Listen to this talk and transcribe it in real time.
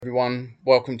everyone.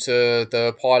 Welcome to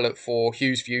the pilot for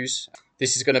Hughes Views.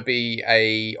 This is going to be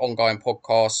a ongoing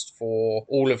podcast for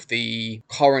all of the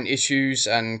current issues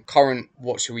and current,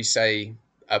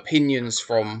 opinions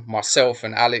from myself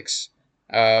and Alex.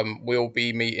 We'll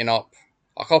be meeting up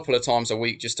a couple of times a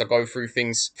week just to go through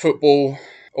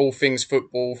all things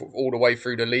football, all the way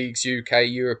through the leagues, UK,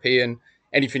 European,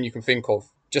 anything you can think of.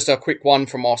 Just a quick one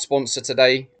from our sponsor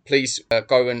today. Please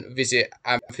go and visit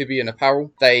Amphibian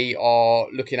Apparel. They are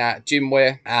looking at gym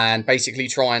wear and basically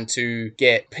trying to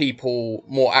get people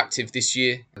more active this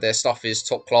year. Their stuff is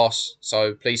top class,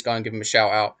 so please go and give them a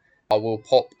shout out. I will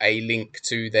pop a link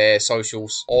to their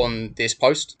socials on this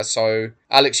post. So,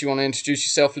 Alex, you want to introduce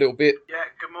yourself a little bit?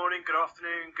 Yeah, good morning, good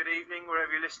afternoon, good evening,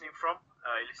 wherever you're listening from.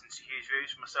 You listen to Hughes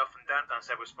Views, myself and Dan. Dan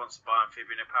said we're sponsored by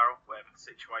Amphibian Apparel, whatever the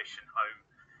situation, home,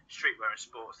 streetwear and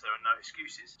sports, there are no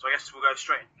excuses. So I guess we'll go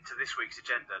straight into this week's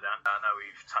agenda, Dan. I know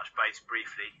we've touched base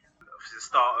briefly. Obviously the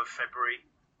start of February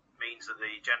means that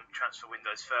the January transfer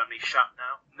window is firmly shut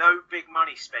now. No big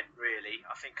money spent really.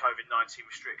 I think COVID-19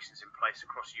 restrictions in place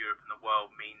across Europe and the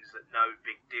world means that no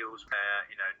big deals,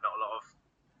 not a lot of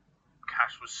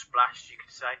cash was splashed, you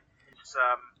could say.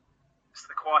 It's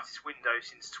the quietest window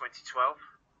since 2012.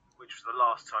 Which was the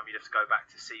last time you'd have to go back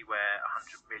to see where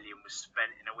 100 million was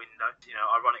spent in a window.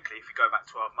 Ironically, if you go back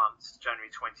 12 months, January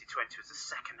 2020 was the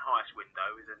second highest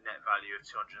window with a net value of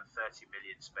 230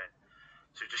 million spent.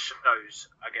 So it just shows,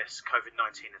 I guess,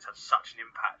 COVID-19 has had such an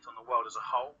impact on the world as a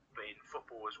whole, but in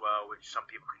football as well, which some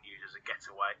people can use as a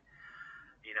getaway.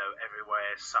 Everywhere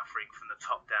is suffering from the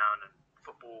top down, and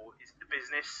football is the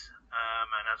business,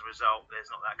 and as a result, there's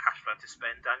not that cash flow to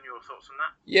spend. Dan, your thoughts on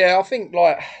that? Yeah, I think,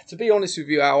 to be honest with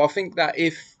you, Al, I think that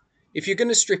if you're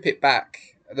going to strip it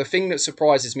back, the thing that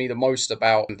surprises me the most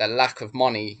about the lack of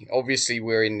money, obviously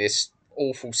we're in this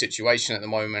awful situation at the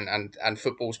moment, and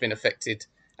football's been affected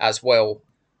as well.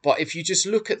 But if you just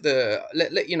look at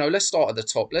let's start at the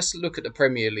top. Let's look at the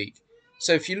Premier League.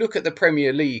 So if you look at the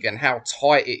Premier League and how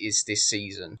tight it is this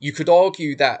season, you could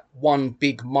argue that one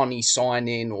big money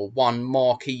signing or one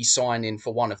marquee signing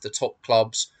for one of the top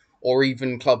clubs, or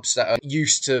even clubs that are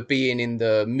used to being in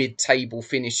the mid-table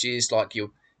finishes, like your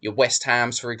West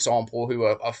Hams, for example, who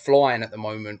are flying at the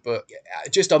moment, but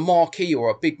just a marquee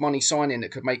or a big money signing that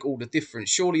could make all the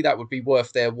difference. Surely that would be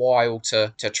worth their while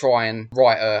to try and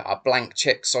write a blank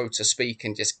check, so to speak,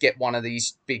 and just get one of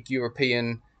these big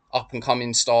European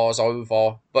up-and-coming stars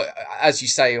over. But as you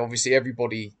say, obviously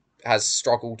everybody has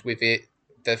struggled with it.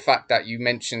 The fact that you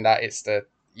mentioned that it's the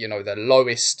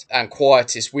lowest and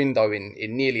quietest window in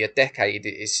nearly a decade,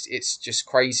 it's just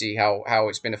crazy how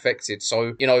it's been affected.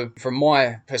 So, from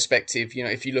my perspective,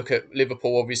 if you look at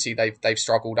Liverpool, obviously they've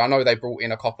struggled. I know they brought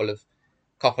in a couple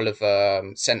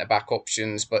of centre-back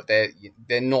options, but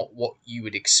they're not what you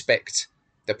would expect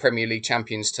the Premier League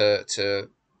champions to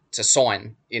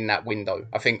sign in that window.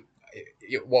 I think,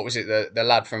 what was it, the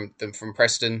lad from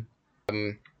Preston?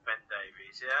 Ben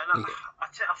Davies, yeah. And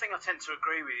I think I tend to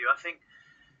agree with you. I think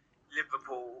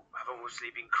Liverpool have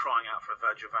obviously been crying out for a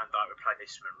Virgil van Dijk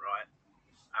replacement, right?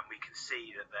 And we can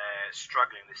see that they're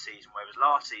struggling this season, whereas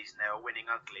last season they were winning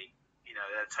ugly.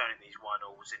 They're turning these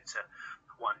 1-0s into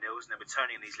 1-0s, and they were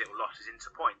turning these little losses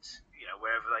into points,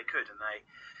 wherever they could. And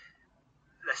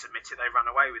let's admit it, they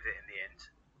ran away with it in the end.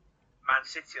 Man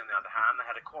City, on the other hand, they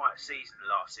had a quiet season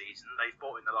last season. They've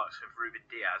brought in the likes of Ruben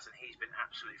Diaz, and he's been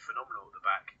absolutely phenomenal at the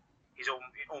back. He's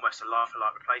almost a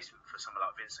like-for-like replacement for someone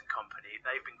like Vincent Kompany.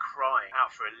 They've been crying out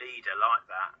for a leader like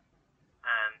that.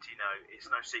 And, it's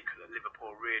no secret that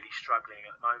Liverpool are really struggling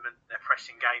at the moment. Their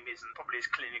pressing game isn't probably as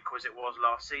clinical as it was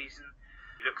last season.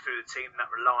 You look through the team, that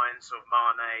reliance of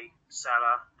Mane,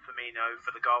 Salah, Firmino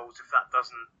for the goals. If that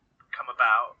doesn't come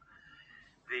about,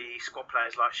 the squad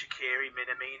players like Shaqiri,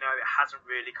 Minamino, it hasn't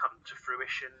really come to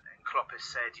fruition. And Klopp has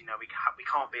said, we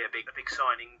can't be a big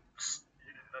signing.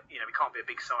 We can't be a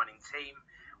big signing team.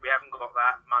 We haven't got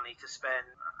that money to spend.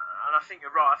 And I think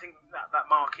you're right. I think that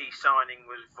marquee signing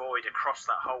was void across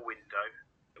that whole window.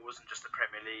 It wasn't just the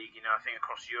Premier League. I think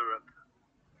across Europe,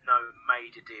 no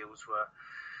major deals were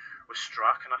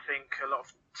struck. And I think a lot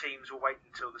of teams will wait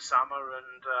until the summer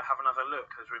and have another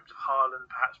look. There's rumours of Haaland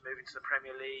perhaps moving to the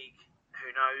Premier League. Who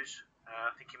knows?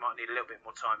 I think he might need a little bit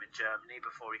more time in Germany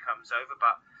before he comes over.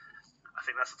 But I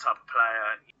think that's the type of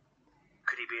player.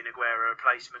 Could he be an Aguero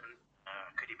replacement?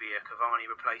 Could he be a Cavani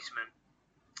replacement?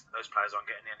 Those players aren't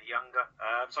getting any younger.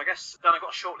 So I guess then I've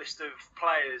got a short list of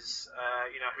players,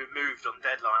 who moved on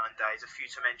deadline days. A few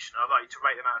to mention. I'd like you to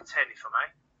rate them out of 10, if I may.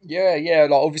 Yeah.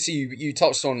 Like obviously you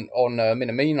touched on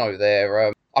Minamino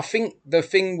there. I think the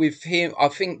thing with him, I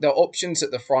think the options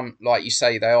at the front, like you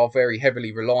say, they are very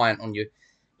heavily reliant on your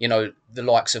the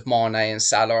likes of Mane and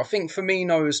Salah. I think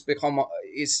Firmino has become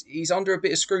he's under a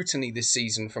bit of scrutiny this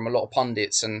season from a lot of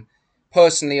pundits, and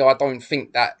personally, I don't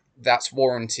think that's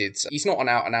warranted. He's not an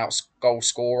out-and-out goal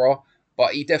scorer,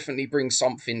 but he definitely brings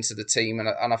something to the team,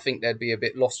 and I think they'd be a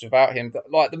bit lost without him.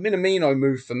 But like the Minamino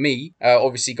move for me,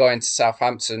 obviously going to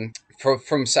Southampton,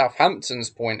 from Southampton's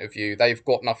point of view, they've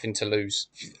got nothing to lose.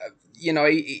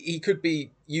 He could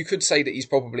be. You could say that he's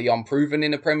probably unproven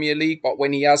in the Premier League, but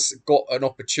when he has got an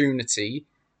opportunity,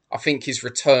 I think his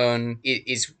return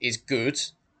is good.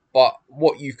 But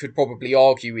what you could probably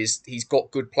argue is he's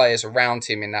got good players around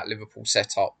him in that Liverpool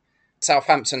setup.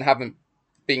 Southampton haven't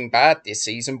been bad this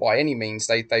season by any means.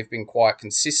 They've been quite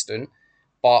consistent,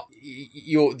 but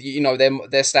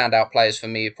their standout players for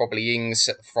me are probably Ings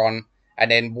at the front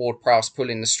and then Ward-Prowse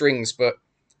pulling the strings. But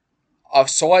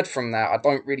aside from that, I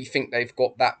don't really think they've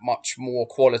got that much more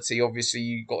quality. Obviously,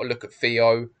 you've got to look at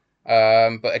Theo.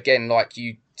 But again, like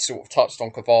you sort of touched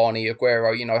on Cavani,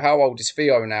 Aguero, how old is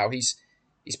Theo now? He's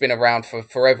been around for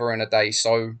forever and a day.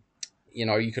 So,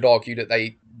 you could argue that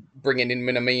they bringing in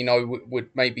Minamino would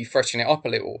maybe freshen it up a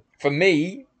little. For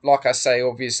me, like I say,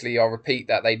 obviously, I'll repeat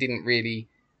that they didn't really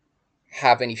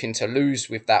have anything to lose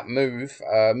with that move.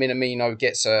 Minamino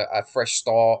gets a fresh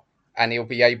start, and he'll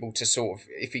be able to sort of,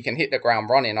 if he can hit the ground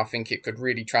running, I think it could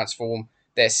really transform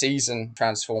their season,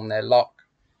 transform their luck.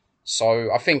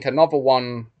 So I think another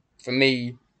one for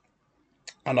me,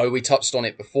 I know we touched on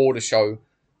it before the show,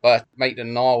 but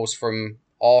Maitland-Niles from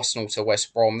Arsenal to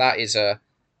West Brom, that is a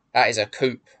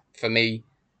coup for me.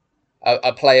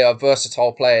 A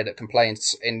versatile player that can play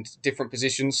in different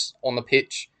positions on the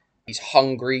pitch. He's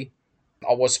hungry.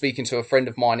 I was speaking to a friend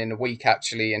of mine in the week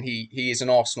actually, and he is an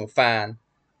Arsenal fan.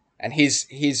 And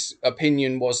his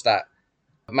opinion was that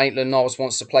Maitland-Niles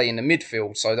wants to play in the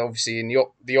midfield. So obviously, in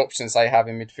the options they have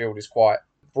in midfield is quite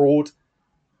broad,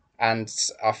 and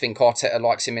I think Arteta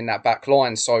likes him in that back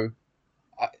line. So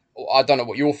I don't know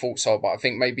what your thoughts are, but I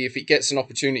think maybe if he gets an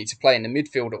opportunity to play in the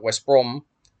midfield at West Brom,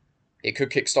 it could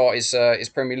kickstart his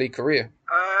Premier League career.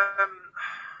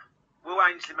 Will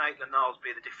Ainsley Maitland-Niles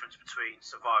be the difference between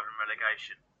survival and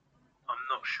relegation? I'm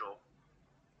not sure.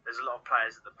 There's a lot of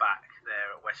players at the back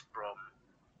there at West Brom.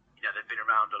 They've been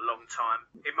around a long time.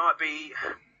 It might be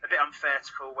a bit unfair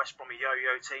to call West Brom a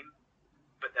yo-yo team,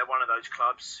 but they're one of those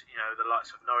clubs, the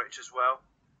likes of Norwich as well.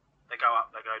 They go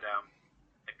up, they go down.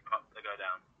 They go up, they go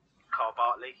down. Carl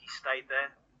Bartley, he stayed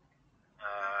there.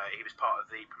 He was part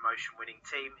of the promotion-winning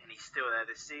team, and he's still there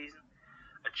this season.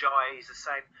 Ajayi is the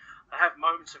same. They have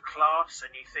moments of class,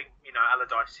 and you think,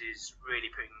 Allardyce is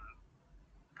really putting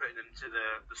them to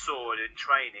the sword in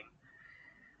training.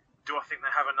 Do I think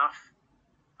they have enough?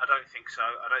 I don't think so.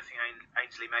 I don't think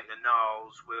Ainsley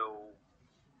Maitland-Niles will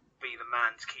be the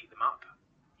man to keep them up.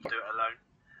 Do it alone.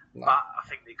 No. But I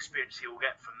think the experience he will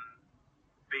get from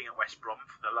being at West Brom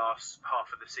for the last half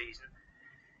of the season,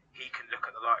 he can look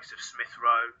at the likes of Smith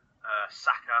Rowe,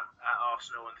 Saka at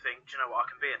Arsenal and think, do you know what, I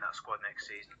can be in that squad next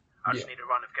season. I just need a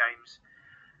run of games.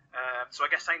 So I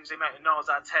guess Ainsley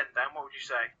Maitland-Niles out of 10, Dan, what would you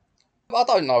say? I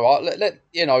don't know.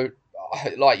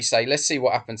 Like you say, let's see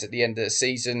what happens at the end of the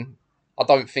season. I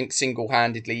don't think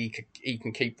single-handedly he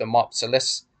can keep them up. So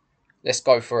let's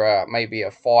go for maybe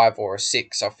a 5 or a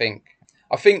 6. I think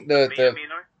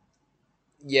Minamino?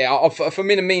 Yeah, for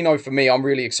Minamino, for me, I'm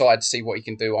really excited to see what he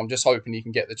can do. I'm just hoping he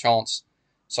can get the chance.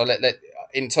 So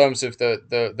in terms of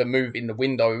the move in the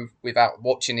window, without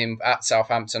watching him at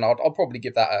Southampton, I'll probably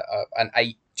give that an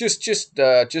 8. Just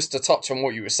to touch on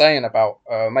what you were saying about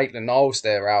Maitland-Niles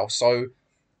there, Al. So,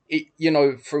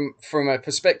 from a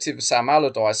perspective of Sam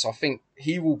Allardyce, I think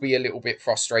he will be a little bit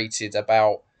frustrated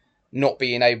about not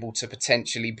being able to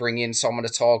potentially bring in some of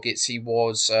the targets he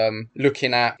was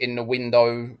looking at in the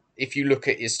window. If you look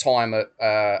at his time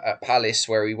at Palace,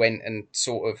 where he went and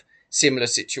sort of similar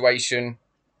situation,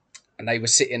 and they were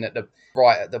sitting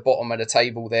right at the bottom of the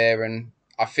table there, and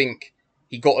I think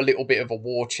he got a little bit of a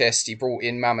war chest. He brought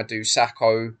in Mamadou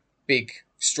Sakho, big,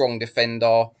 strong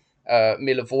defender,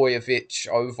 Milivojevic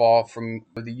over from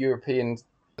the European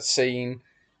scene,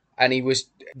 and he was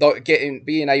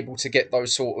being able to get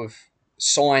those sort of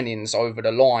signings over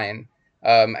the line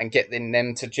and getting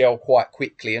them to gel quite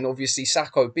quickly. And obviously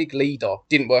Sakho, big leader,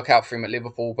 didn't work out for him at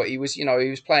Liverpool, but he was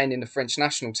playing in the French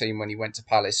national team when he went to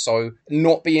Palace. So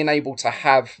not being able to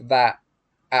have that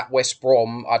at West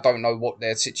Brom, I don't know what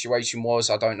their situation was.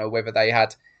 I don't know whether they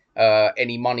had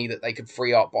any money that they could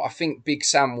free up, but I think Big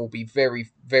Sam will be very,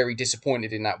 very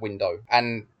disappointed in that window.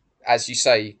 And as you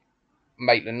say,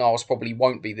 Maitland-Niles probably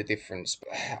won't be the difference.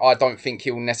 I don't think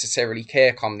he'll necessarily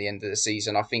care come the end of the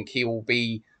season. I think he'll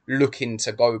be looking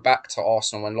to go back to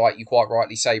Arsenal and, like you quite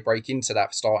rightly say, break into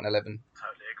that starting 11.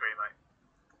 Totally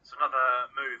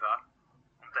mover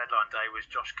on deadline day was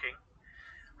Josh King.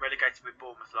 Relegated with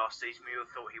Bournemouth last season, we all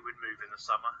thought he would move in the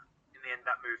summer. In the end,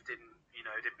 that move didn't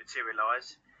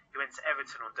materialise. He went to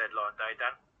Everton on deadline day,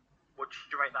 Dan. What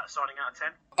did you rate that signing out of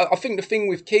 10? I think the thing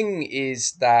with King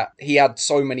is that he had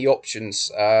so many options,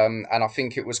 and I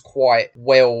think it was quite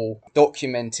well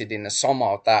documented in the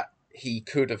summer that he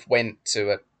could have went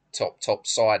to a top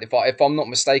side. If I'm not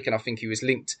mistaken, I think he was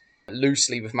linked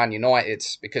loosely with Man United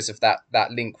because of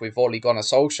that link with Ole Gunnar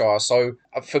Solskjaer. So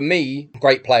for me,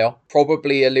 great player.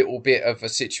 Probably a little bit of a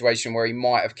situation where he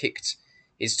might have kicked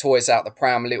his toys out the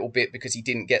pram a little bit because he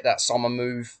didn't get that summer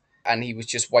move and he was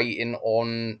just waiting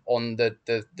on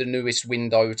the newest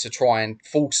window to try and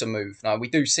force a move. Now, we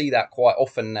do see that quite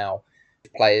often now.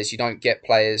 Players, you don't get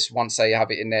players, once they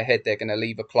have it in their head they're going to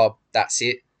leave a club, that's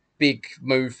it. Big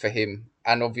move for him.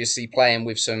 And obviously playing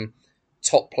with some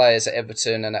top players at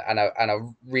Everton and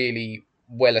a really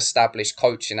well-established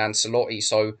coach in Ancelotti.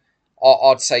 So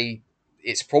I'd say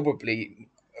it's probably,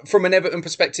 from an Everton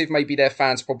perspective, maybe their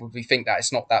fans probably think that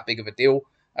it's not that big of a deal.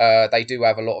 They do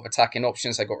have a lot of attacking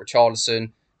options. They've got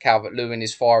Richarlison, Calvert-Lewin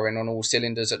is firing on all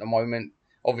cylinders at the moment.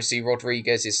 Obviously,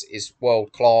 Rodriguez is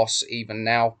world-class even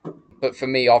now. But for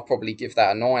me, I'd probably give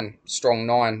that a 9, strong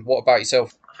 9. What about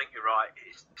yourself? I think you're right.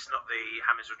 It's not the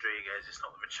James Rodriguez, it's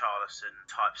not the Richarlison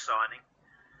type signing.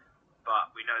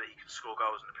 But we know that he can score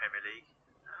goals in the Premier League.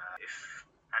 If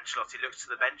Ancelotti looks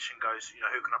to the bench and goes,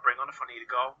 who can I bring on if I need a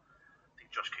goal? I think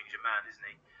Josh King's your man, isn't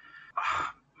he?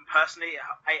 Personally,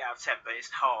 8 out of 10, but it's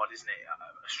hard, isn't it?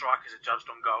 Strikers are judged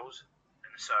on goals.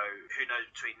 And so, who knows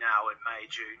between now and May,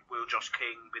 June, will Josh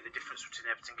King be the difference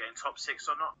between Everton getting top 6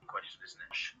 or not? Question, isn't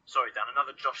it? Sorry, Dan,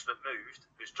 another Josh that moved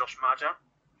was Josh Maja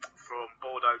from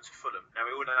Bordeaux to Fulham. Now,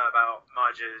 we all know about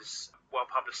Maja's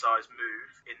well-publicised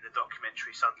move in the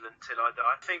documentary Sunderland Till I Die.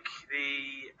 I think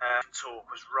the talk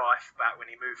was rife back when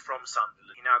he moved from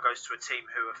Sunderland. He now goes to a team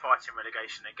who are fighting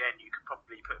relegation again. You could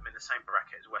probably put him in the same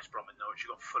bracket as West Brom and Norwich.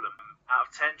 You've got Fulham.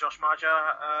 Out of 10, Josh Maja,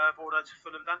 Bordeaux to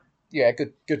Fulham, Dan? Yeah,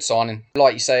 good signing.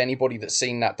 Like you say, anybody that's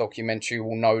seen that documentary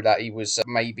will know that he was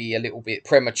maybe a little bit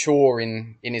premature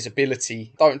in his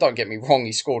ability. Don't get me wrong,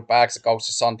 he scored bags of goals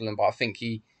for Sunderland, but I think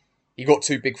he got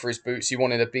too big for his boots. He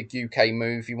wanted a big UK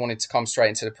move. He wanted to come straight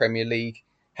into the Premier League.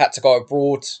 Had to go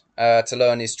abroad to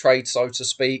learn his trade, so to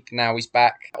speak. Now he's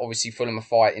back. Obviously, Fulham are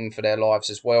fighting for their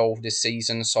lives as well this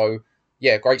season. So,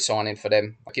 yeah, great signing for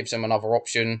them. It gives them another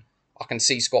option. I can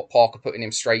see Scott Parker putting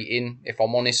him straight in. If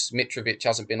I'm honest, Mitrovic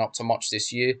hasn't been up to much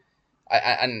this year.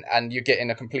 And you're getting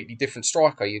a completely different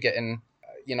striker. You're getting,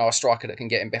 a striker that can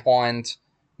get in behind.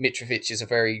 Mitrovic is a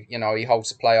very, he holds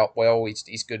the play up well.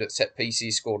 He's good at set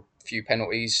pieces, scored a few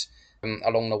penalties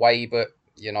along the way. But,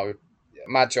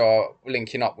 Maja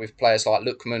linking up with players like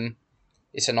Lookman,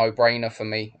 it's a no-brainer for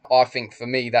me. I think for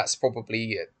me, that's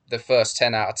probably the first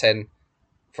 10 out of 10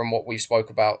 from what we've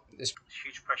spoke about. There's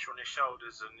huge pressure on his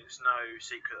shoulders, and it's no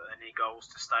secret that they need goals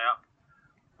to stay up.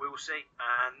 We will see.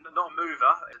 And not a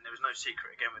mover, and there was no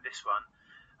secret again with this one.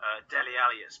 Dele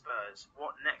Alli at Spurs.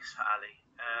 What next for Ali?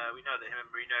 We know that him and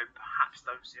Mourinho perhaps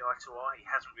don't see eye to eye. He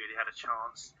hasn't really had a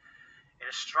chance in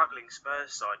a struggling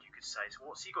Spurs side, you could say. So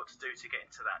what's he got to do to get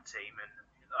into that team? And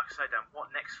like I say, Dan,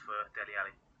 what next for Dele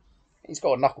Alli? He's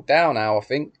got to knuckle down now, I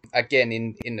think. Again,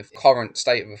 in the current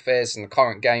state of affairs, in the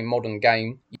current game, modern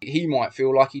game, he might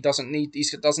feel like he doesn't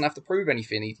have to prove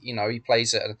anything. He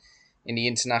plays in the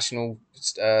international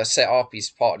setup.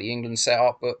 He's part of the England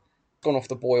setup, but gone off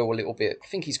the boil a little bit. I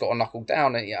think he's got to knuckle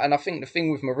down. And I think the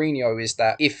thing with Mourinho is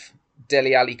that if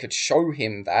Dele Alli could show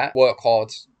him that, work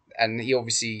hard, and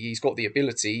he's got the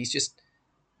ability, he's just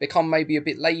become maybe a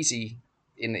bit lazy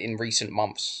in recent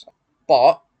months.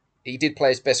 But he did play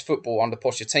his best football under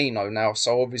Pochettino now,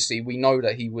 so obviously we know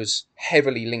that he was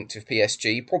heavily linked with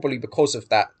PSG, probably because of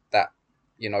that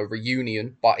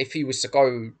reunion. But if he was to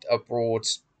go abroad,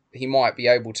 he might be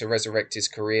able to resurrect his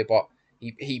career, but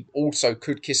he also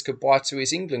could kiss goodbye to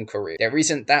his England career. There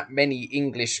isn't that many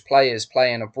English players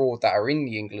playing abroad that are in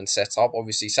the England setup.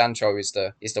 Obviously, Sancho is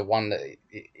the one that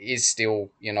is still,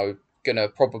 going to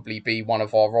probably be one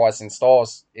of our rising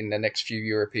stars in the next few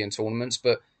European tournaments,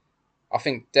 but I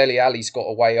think Dele Alli's got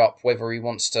to weigh up whether he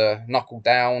wants to knuckle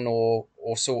down or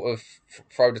sort of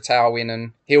throw the towel in,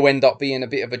 and he'll end up being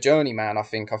a bit of a journeyman, I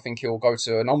think. I think he'll go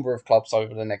to a number of clubs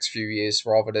over the next few years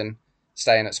rather than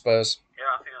staying at Spurs.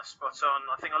 Yeah, I think that's spot on.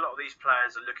 I think a lot of these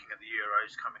players are looking at the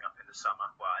Euros coming up in the summer.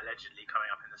 Well, allegedly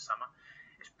coming up in the summer.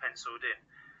 It's penciled in.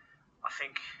 I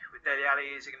think with Dele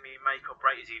Alli, is it going to be make or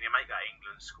break? Is he going to make that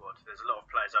England squad? There's a lot of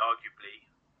players arguably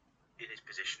in his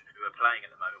position who are playing at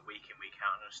the moment week in, week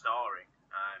out and are starring.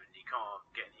 You can't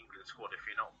get an England squad if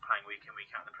you're not playing week in,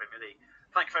 week out in the Premier League.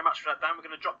 Thank you very much for that, Dan. We're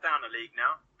going to drop down the league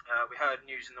now. we heard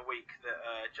news in the week that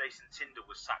Jason Tindall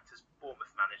was sacked as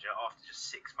Bournemouth manager after just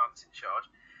 6 months in charge.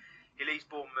 He leaves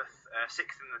Bournemouth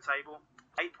sixth in the table,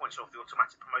 8 points off the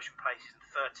automatic promotion places and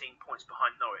 13 points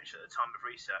behind Norwich at the time of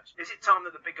research. Is it time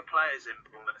that the bigger players in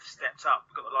Bournemouth stepped up?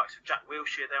 We've got the likes of Jack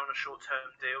Wilshere there on a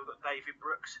short-term deal, got David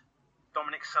Brooks,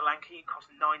 Dominic Solanke,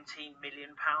 cost £19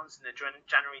 million in the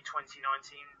January 2019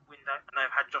 window, and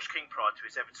they've had Josh King prior to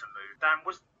his Everton move. Dan,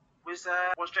 was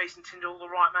Jason Tindall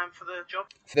the right man for the job?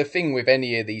 The thing with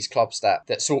any of these clubs that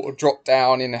sort of drop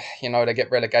down in, they get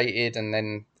relegated and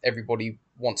then everybody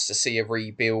wants to see a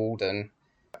rebuild and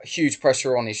huge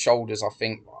pressure on his shoulders, I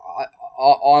think.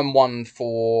 I'm one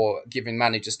for giving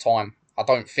managers time. I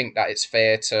don't think that it's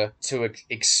fair to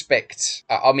expect.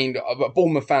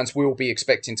 Bournemouth fans will be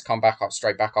expecting to come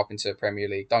straight back up into the Premier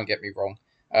League. Don't get me wrong.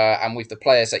 And with the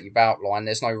players that you've outlined,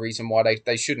 there's no reason why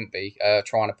they shouldn't be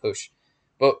trying to push.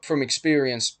 But from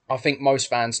experience, I think most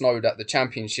fans know that the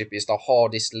Championship is the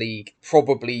hardest league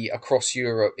probably across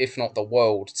Europe, if not the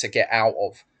world, to get out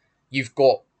of. You've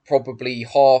got probably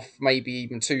half, maybe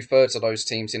even 2/3 of those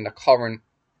teams in the current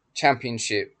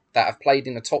Championship that have played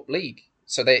in the top league.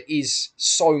 So there is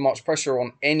so much pressure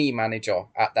on any manager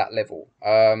at that level.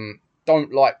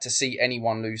 Don't like to see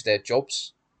anyone lose their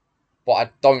jobs, but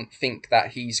I don't think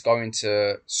that he's going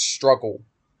to struggle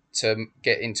to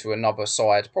get into another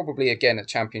side, probably again at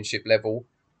Championship level.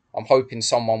 I'm hoping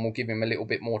someone will give him a little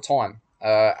bit more time.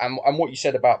 And what you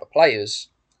said about the players,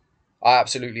 I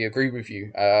absolutely agree with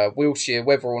you. Wilshere,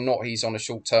 whether or not he's on a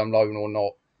short-term loan or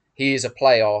not, he is a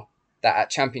player that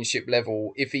at Championship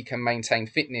level, if he can maintain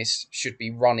fitness, should be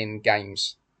running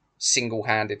games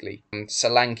single-handedly.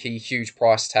 Solanke, huge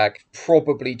price tag,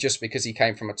 probably just because he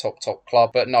came from a top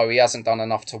club. But no, he hasn't done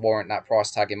enough to warrant that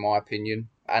price tag in my opinion.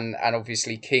 And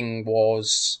obviously King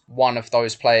was one of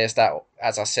those players that,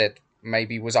 as I said,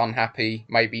 maybe was unhappy,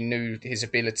 maybe knew his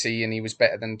ability and he was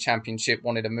better than Championship,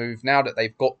 wanted to move. Now that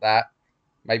they've got that,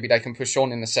 maybe they can push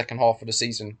on in the second half of the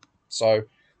season. So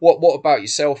what about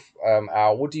yourself,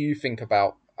 Al? What do you think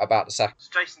about the sack?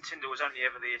 Jason Tindall was only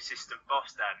ever the assistant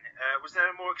boss, Dan. Was there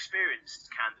a more experienced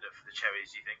candidate for the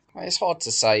Cherries, do you think? It's hard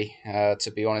to say,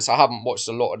 to be honest. I haven't watched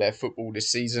a lot of their football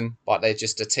this season, but they're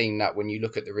just a team that when you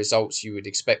look at the results, you would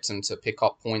expect them to pick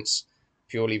up points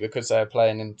purely because they're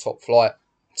playing in top flight.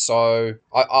 So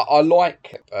I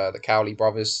like the Cowley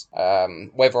brothers.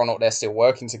 Whether or not they're still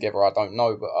working together, I don't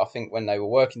know. But I think when they were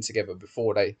working together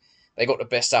before, they got the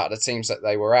best out of the teams that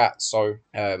they were at. So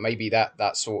maybe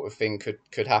that sort of thing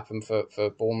could happen for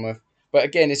Bournemouth. But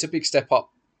again, it's a big step up.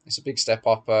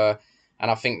 And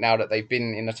I think now that they've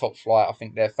been in the top flight, I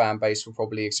think their fan base will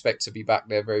probably expect to be back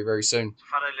there very, very soon.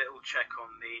 I've had a little check on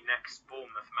the next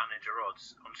Bournemouth manager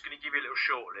odds. I'm just going to give you a little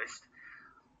short list.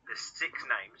 There's 6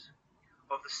 names.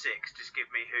 Of the 6, just give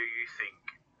me who you think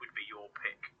would be your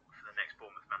pick for the next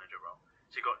Bournemouth manager role.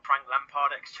 So you've got Frank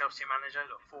Lampard, ex-Chelsea manager,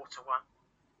 got 4-1.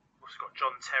 Also got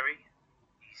John Terry.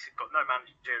 He's got no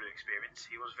managerial experience.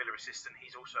 He was Villa assistant.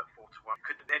 He's also at 4-1.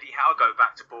 Could Eddie Howe go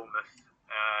back to Bournemouth?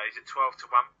 He's at 12-1.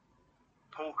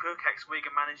 Paul Cook,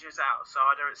 ex-Wigan manager, is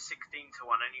outsider at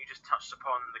 16-1. And you just touched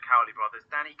upon the Cowley brothers.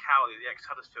 Danny Cowley, the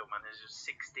ex-Huddersfield manager, is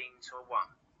 16-1.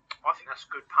 I think that's a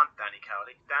good punt, Danny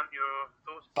Cowley. Dan, your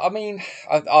thoughts? I mean,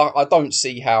 I don't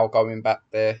see how going back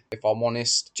there, if I'm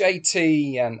honest.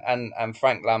 JT and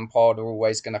Frank Lampard are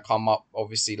always going to come up.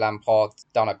 Obviously, Lampard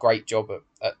done a great job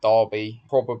at Derby.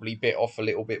 Probably bit off a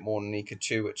little bit more than he could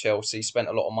chew at Chelsea. Spent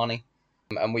a lot of money.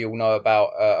 And we all know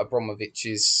about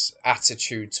Abramovich's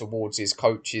attitude towards his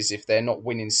coaches. If they're not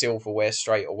winning silverware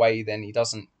straight away, then he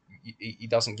doesn't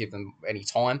give them any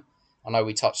time. I know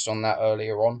we touched on that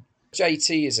earlier on.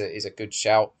 JT is a good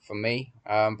shout for me,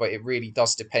 but it really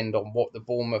does depend on what the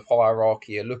Bournemouth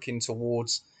hierarchy are looking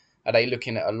towards. Are they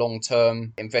looking at a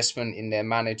long-term investment in their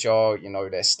manager,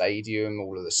 their stadium,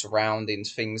 all of the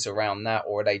surroundings, things around that,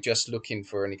 or are they just looking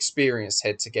for an experienced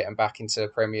head to get them back into the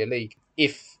Premier League?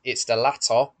 If it's the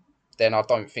latter, then I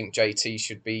don't think JT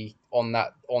should be on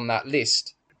that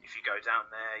list. If you go down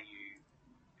there, you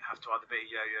have to either be a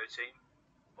yo-yo team,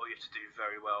 or you have to do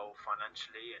very well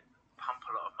financially and pump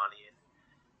a lot of money in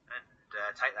and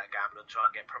take that gamble and try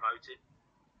and get promoted.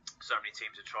 So many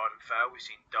teams have tried and failed. We've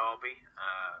seen Derby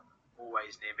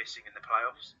always near missing in the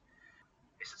playoffs.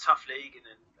 It's a tough league,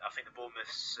 and I think the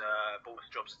Bournemouth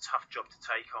job's a tough job to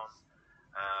take on.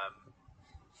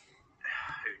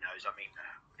 Who knows? I mean,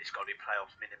 it's got to be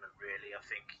playoffs minimum, really. I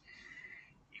think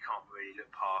you can't really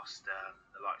look past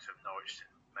the likes of Norwich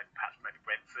and perhaps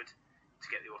Brentford to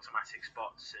get the automatic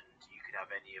spots, and you could have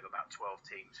any of about 12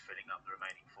 teams filling up the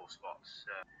remaining 4 spots.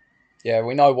 Yeah,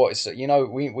 we know what it's.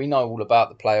 We know all about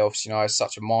the playoffs. It's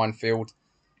such a minefield.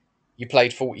 you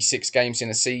played 46 games in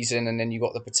a season, and then you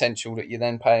got the potential that you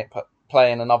then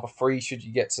playing another 3 should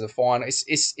you get to the final.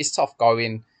 It's tough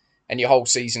going, and your whole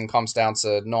season comes down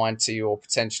to 90 or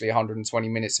potentially 120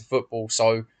 minutes of football.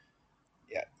 So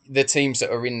yeah, the teams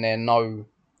that are in there know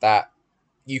that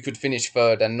you could finish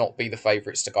third and not be the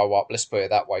favourites to go up. Let's put it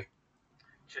that way.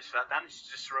 Just for that, Dan, just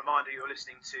a reminder, you're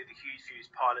listening to the Huge Views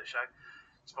Pilot Show,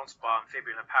 sponsored by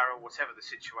Amphibian Apparel. Whatever the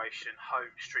situation, home,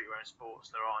 streetwear and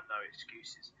sports, there are no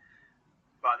excuses.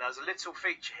 But there's a little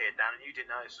feature here, Dan, and you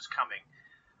didn't know this was coming.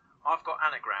 I've got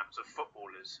anagrams of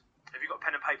footballers. Have you got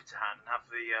pen and paper to hand and have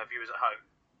the viewers at home?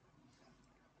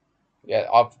 Yeah,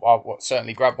 I've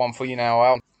certainly grabbed one for you now,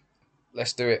 Al.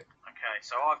 Let's do it. Okay,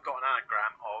 so I've got an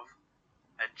anagram of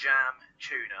a jam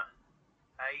tuna.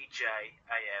 A-J-A-M-T-U-N-A,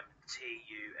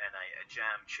 a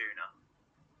jam tuna.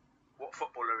 What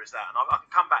footballer is that? And I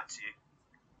can come back to you.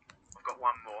 I've got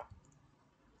one more.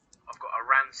 I've got a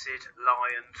rancid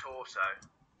lion torso.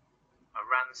 A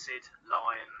rancid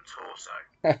lion torso.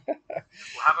 We'll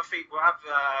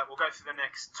go through the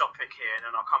next topic here, and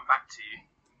then I'll come back to you.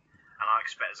 And I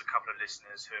expect there's a couple of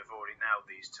listeners who have already nailed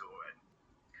these two already.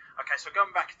 Okay, so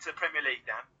going back to the Premier League,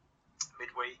 Dan.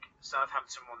 Midweek,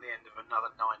 Southampton won the end of another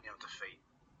 9-0 defeat.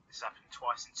 This happened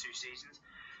twice in 2 seasons.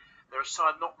 They're a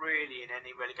side not really in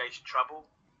any relegation trouble.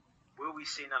 Will we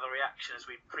see another reaction as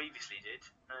we previously did?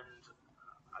 And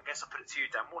I guess I'll put it to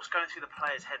you, Dan. What's going through the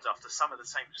players' heads after some of the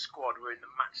same squad were in the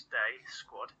match day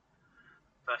squad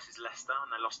versus Leicester,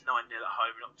 and they lost 9-0 at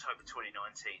home in October 2019.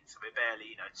 So we're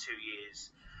barely, 2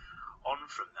 years on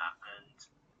from that, and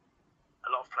a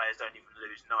lot of players don't even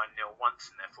lose 9-0 once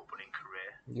in their footballing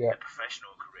career, their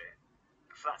professional career.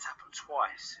 But for that to happen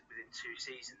twice within 2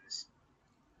 seasons,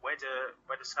 where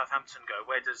does Southampton go?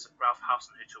 Where does Ralph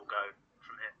Hasenhüttl go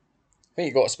from here? I think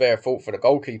you've got to spare a thought for the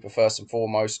goalkeeper first and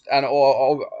foremost, and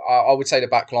I would say the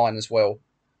back line as well.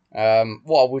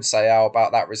 What I would say, Al,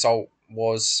 about that result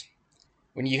was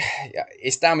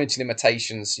it's damage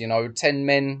limitations. 10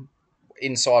 men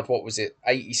inside,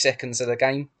 80 seconds of the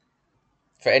game.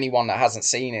 For anyone that hasn't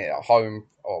seen it at home,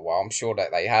 I'm sure that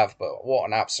they have, but what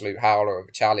an absolute howler of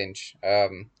a challenge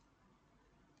on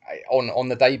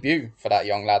the debut for that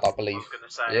young lad, I believe. I was going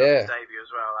to say, on his debut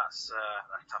as well, that's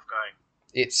tough going.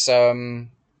 It's, I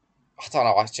don't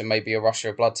know, actually maybe a rush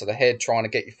of blood to the head, trying to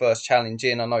get your first challenge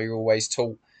in. I know you're always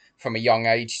taught from a young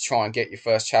age to try and get your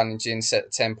first challenge in, set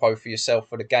the tempo for yourself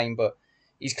for the game, but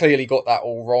he's clearly got that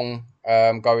all wrong,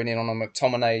 going in on a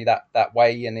McTominay that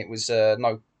way, and it was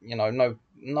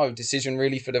no decision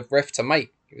really for the ref to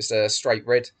make. It was a straight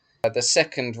red. The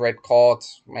second red card,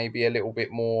 maybe a little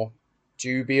bit more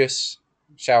dubious,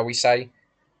 shall we say.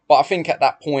 But I think at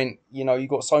that point, you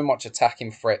got so much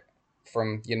attacking threat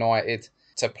from United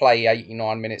to play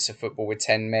 89 minutes of football with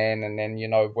 10 men. And then,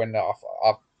 when I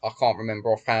can't remember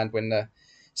offhand when the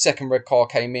second red card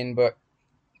came in, but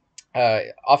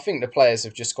I think the players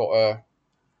have just got to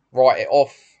write it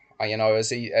off. As I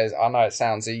know it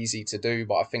sounds easy to do,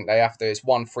 but I think they have to. It's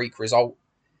one freak result.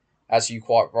 As you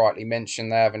quite rightly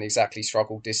mentioned, they haven't exactly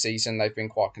struggled this season. They've been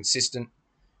quite consistent.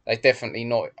 They're definitely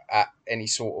not at any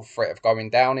sort of threat of going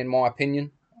down, in my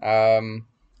opinion. I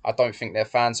don't think their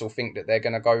fans will think that they're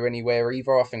going to go anywhere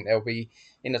either. I think they'll be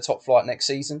in the top flight next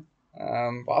season.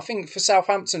 But I think for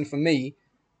Southampton, for me,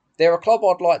 they're a club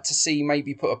I'd like to see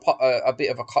maybe put a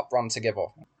bit of a cup run together.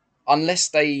 Unless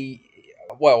they...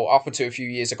 Well, up until a few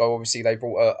years ago, obviously, they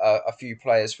brought a few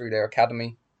players through their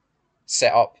academy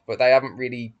set up, but they haven't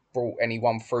really brought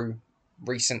anyone through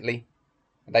recently.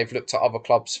 They've looked at other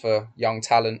clubs for young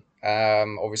talent.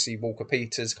 Obviously, Walker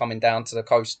Peters coming down to the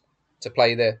coast to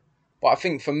play there. But I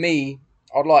think for me,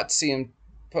 I'd like to see them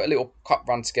put a little cup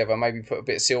run together, maybe put a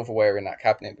bit of silverware in that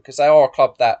cabinet, because they are a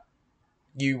club that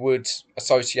you would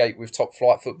associate with top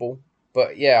flight football.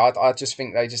 But yeah, I just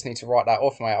think they just need to write that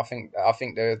off, mate. I think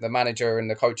the manager and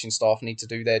the coaching staff need to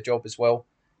do their job as well.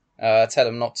 Tell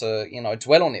them not to,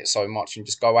 dwell on it so much and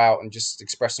just go out and just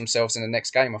express themselves in the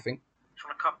next game, I think. I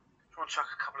want to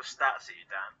chuck a couple of stats at you,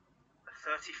 Dan.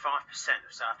 35%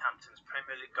 of Southampton's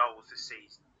Premier League goals this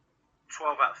season,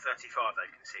 12 out of 35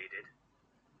 they've conceded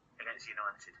against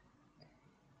United.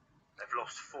 They've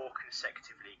lost 4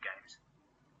 consecutive league games,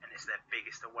 and it's their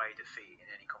biggest away defeat in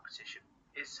any competition.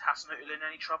 Is Hasenhüttl in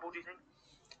any trouble, do you think?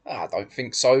 I don't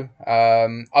think so.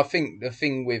 I think the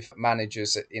thing with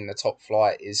managers in the top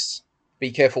flight is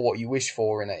be careful what you wish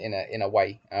for in a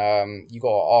way. You got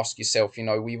to ask yourself.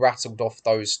 We rattled off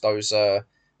those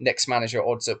next manager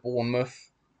odds at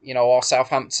Bournemouth. Are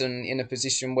Southampton in a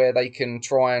position where they can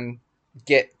try and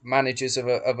get managers of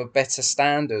a better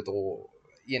standard, or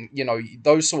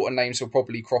those sort of names will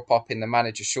probably crop up in the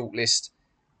manager shortlist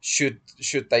should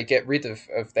they get rid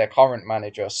of their current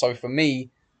manager. So for me,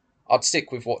 I'd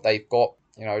stick with what they've got.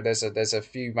 There's a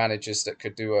few managers that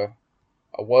could do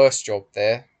a worse job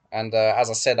there. And as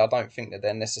I said, I don't think that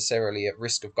they're necessarily at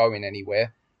risk of going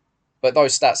anywhere. But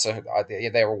those stats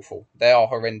they're awful. They are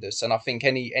horrendous. And I think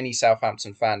any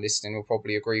Southampton fan listening will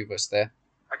probably agree with us there.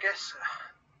 I guess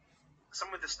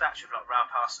some of the stats of like Ralph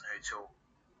Hasenhüttl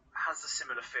has the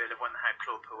similar feel of when they had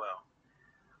Claude Puel.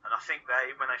 And I think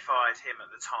when they fired him at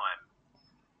the time,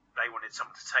 they wanted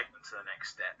someone to take them to the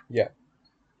next step. Yeah.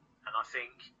 And I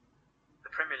think the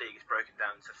Premier League is broken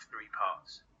down into 3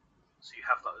 parts. So you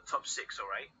have like the top 6 or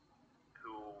 8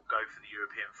 who will go for the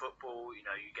European football. You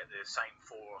get the same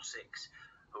 4 or 6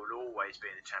 who will always be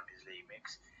in the Champions League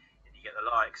mix. And you get the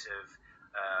likes of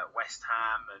West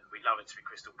Ham, and we love it to be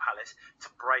Crystal Palace, to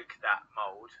break that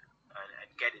mould and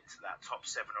get into that top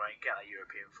 7 or 8 and get that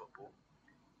European football.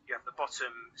 You have the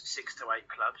bottom 6 to 8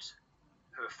 clubs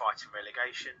who are fighting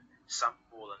relegation, some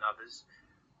more than others.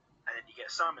 And then you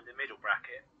get some in the middle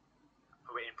bracket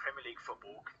who are in Premier League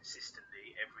football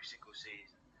consistently every single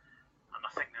season. And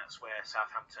I think that's where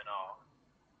Southampton are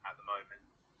at the moment.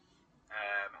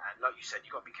 And like you said,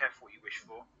 you've got to be careful what you wish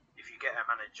for. If you get a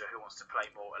manager who wants to play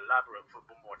more elaborate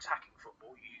football, more attacking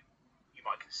football, you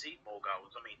might concede more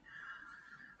goals. I mean,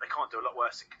 they can't do a lot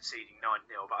worse than conceding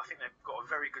 9-0, but I think they've got a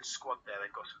very good squad there.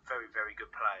 They've got some very, very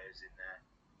good players in there.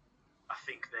 I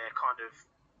think they're kind of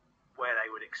where they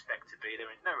would expect to be. They're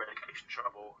in no relegation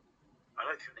trouble. I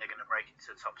don't think they're going to break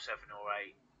into the top 7 or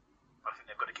 8. I think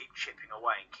they've got to keep chipping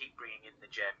away and keep bringing in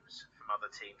the gems from other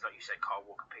teams, like you said, Kyle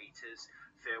Walker-Peters,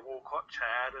 Theo Walcott, Che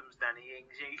Adams, Danny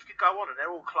Ings. You could go on, and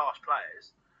they're all class players.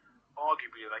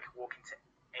 Arguably, they could walk into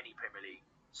any Premier League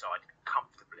side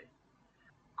comfortably.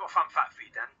 Got a fun fact for you,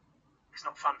 Dan. It's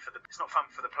not fun for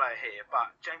the player here,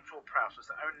 but James Ward-Prowse was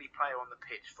the only player on the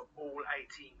pitch for all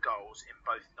 18 goals in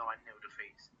both 9-0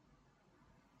 defeats.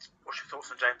 What's your thoughts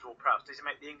on James Ward-Prowse? Does he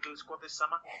make the England squad this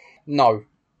summer? No,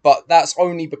 but that's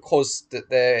only because that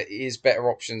there is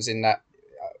better options in that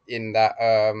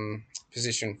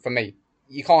position for me.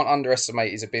 You can't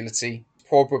underestimate his ability.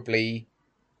 Probably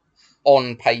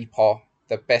on paper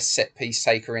the best set piece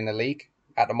taker in the league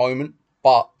at the moment,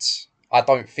 but I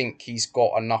don't think he's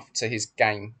got enough to his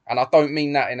game. And I don't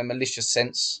mean that in a malicious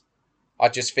sense. I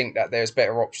just think that there's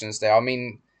better options there. I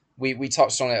mean, we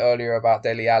touched on it earlier about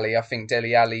Dele Alli. I think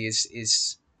Dele Alli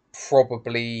is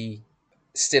probably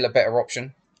still a better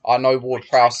option. I know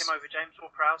Ward-Prowse. Would you take him over James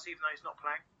Ward-Prowse even though he's not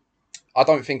playing? I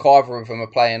don't think either of them are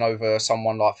playing over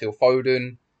someone like Phil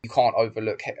Foden. You can't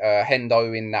overlook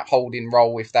Hendo in that holding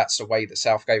role if that's the way that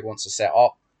Southgate wants to set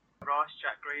up. Rice,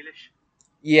 Jack Grealish.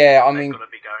 Yeah, I They've mean, got to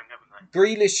be going, haven't they?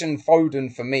 Grealish and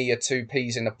Foden for me are 2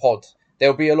 peas in a pod.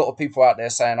 There'll be a lot of people out there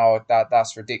saying, "Oh,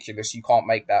 that's ridiculous. You can't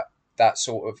make that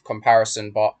sort of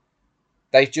comparison." But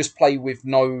they just play with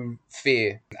no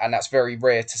fear, and that's very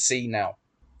rare to see now.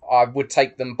 I would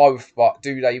take them both, but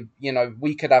do they?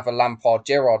 We could have a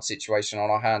Lampard-Gerrard situation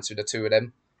on our hands with the 2 of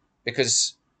them,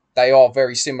 because they are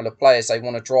very similar players. They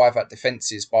want to drive at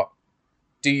defences, but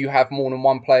do you have more than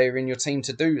one player in your team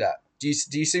to do that? Do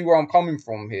you see where I'm coming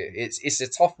from here? It's a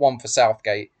tough one for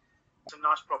Southgate. It's a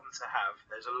nice problem to have.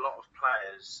 There's a lot of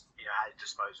players, at his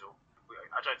disposal.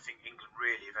 I don't think England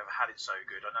really have ever had it so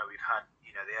good. I know we've had,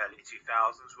 the early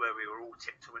 2000s where we were all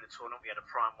tipped to win a tournament. We had a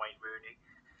prime Wayne Rooney,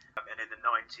 and in the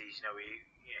 90s, we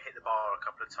hit the bar a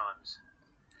couple of times.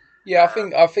 Yeah,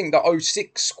 I think the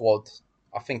 06 squad.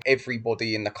 I think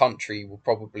everybody in the country will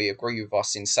probably agree with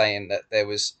us in saying that that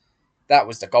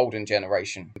was the golden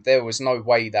generation. There was no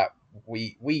way that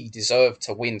we deserved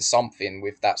to win something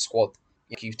with that squad.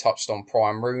 You touched on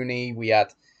prime Rooney. We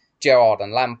had Gerrard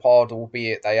and Lampard,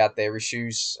 albeit they had their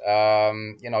issues.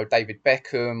 David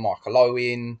Beckham, Michael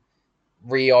Owen,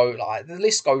 Rio. Like the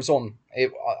list goes on.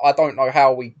 I don't know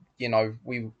how we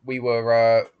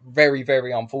were very,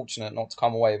 very unfortunate not to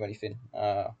come away with anything.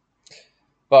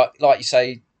 But like you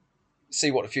say, see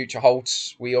what the future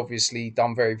holds. We obviously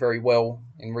done very, very well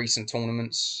in recent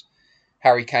tournaments.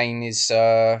 Harry Kane is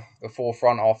the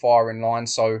forefront, our firing line.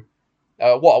 So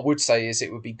what I would say is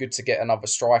it would be good to get another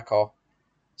striker,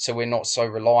 so we're not so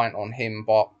reliant on him.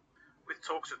 But with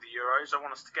talks of the Euros, I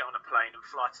want us to get on a plane and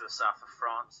fly to the south of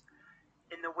France.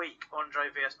 In the week, Andre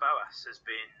Villas-Boas has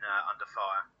been under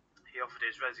fire. He offered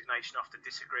his resignation after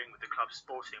disagreeing with the club's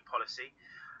sporting policy.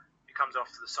 It comes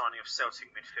after the signing of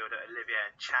Celtic midfielder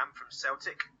Olivier Ntcham from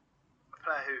Celtic, a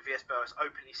player who Villas-Boas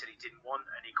openly said he didn't want,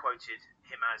 and he quoted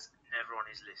him as never on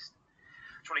his list.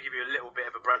 I just want to give you a little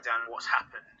bit of a breakdown of what's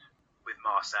happened with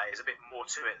Marseille. There's a bit more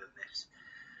to it than this.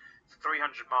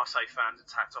 300 Marseille fans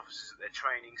attacked officers at their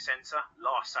training centre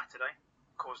last Saturday,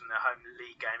 causing their home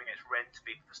league game against Rennes to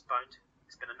be postponed.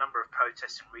 There's been a number of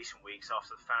protests in recent weeks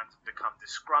after the fans have become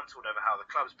disgruntled over how the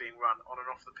club's being run on and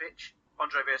off the pitch.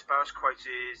 Andre Villas-Boas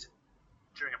quoted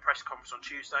during a press conference on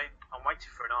Tuesday, "I'm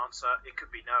waiting for an answer. It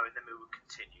could be no, and then we will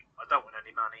continue. I don't want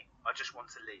any money. I just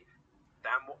want to leave."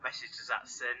 Dan, what message does that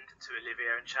send to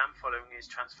Olivier Ntcham following his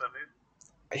transfer move?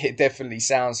 It definitely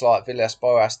sounds like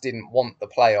Villas-Boas didn't want the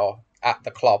player at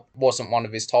the club, wasn't one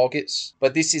of his targets.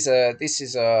 But this is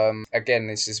again,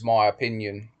 this is my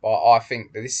opinion, but I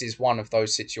think that this is one of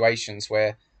those situations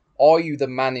where, are you the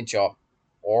manager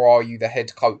or are you the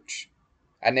head coach?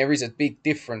 And there is a big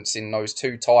difference in those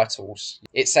two titles.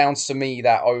 It sounds to me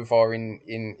that over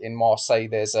in Marseille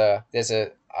there's a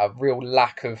real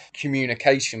lack of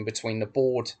communication between the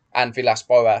board and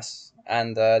Villas-Boas,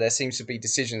 and there seems to be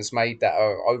decisions made that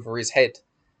are over his head.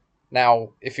 Now,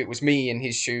 if it was me in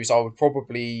his shoes, I would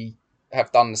probably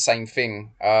have done the same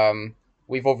thing.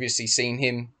 We've obviously seen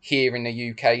him here in the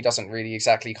UK. He doesn't really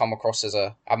exactly come across as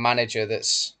a manager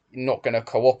that's not going to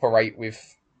cooperate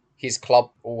with his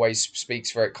club. Always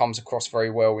comes across very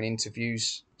well in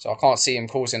interviews. So I can't see him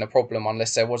causing a problem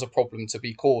unless there was a problem to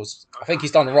be caused. I think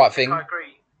he's done the right thing. I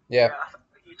agree. Yeah.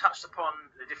 You touched upon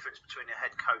the difference between a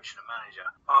head coach and a manager.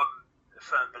 I'm a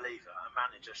firm believer a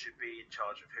manager should be in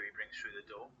charge of who he brings through the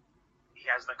door. He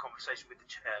has that conversation with the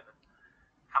chairman.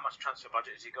 How much transfer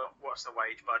budget has he got? What's the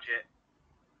wage budget?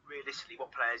 Realistically, what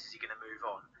players is he going to move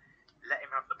on? Let him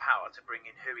have the power to bring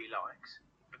in who he likes,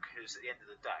 because at the end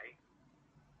of the day,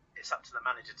 it's up to the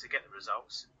manager to get the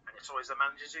results, and it's always the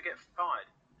managers who get fired.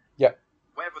 Yeah.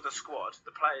 Wherever the squad,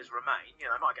 the players remain. They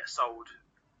might get sold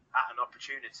at an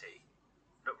opportunity,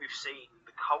 but we've seen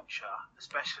the culture,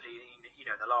 especially in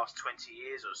the last 20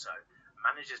 years or so,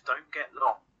 managers don't get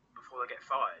long before they get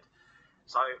fired.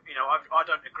 So, I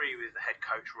don't agree with the head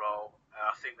coach role.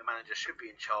 I think the manager should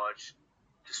be in charge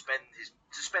to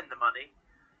spend the money.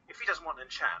 If he doesn't want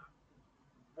Ntcham,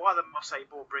 why are the Marseille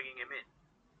board bringing him in?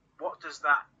 What does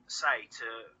that say to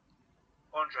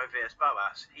Andre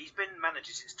Villas-Boas? He's been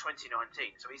manager since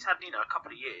 2019, so he's had a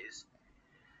couple of years.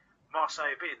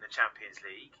 Marseille have been in the Champions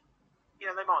League. They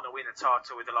might not win a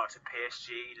title with the likes of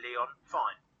PSG, Lyon.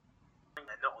 Fine. I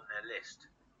think they're not on their list.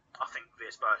 I think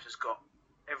Villas-Boas has got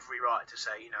every right to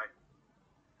say,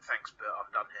 thanks, but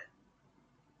I'm done here.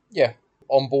 Yeah,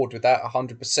 on board with that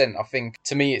 100%. I think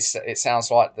to me it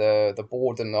sounds like the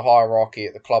board and the hierarchy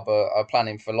at the club are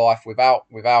planning for life without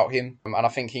him, and I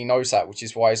think he knows that, which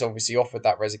is why he's obviously offered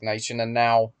that resignation. And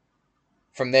now,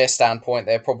 from their standpoint,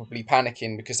 they're probably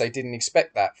panicking because they didn't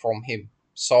expect that from him.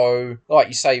 So, like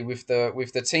you say, with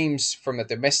the teams from a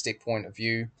domestic point of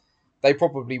view, they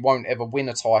probably won't ever win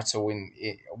a title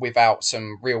without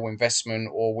some real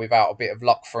investment or without a bit of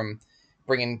luck from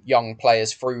bringing young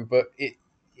players through. But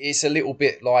it's a little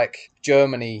bit like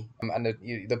Germany and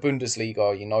the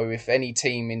Bundesliga. If any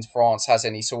team in France has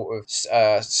any sort of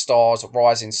stars,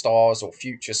 rising stars or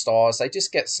future stars, they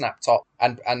just get snapped up,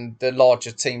 and the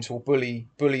larger teams will bully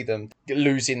them,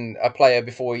 losing a player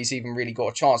before he's even really got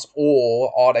a chance.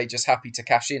 Or are they just happy to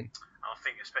cash in? I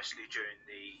think especially during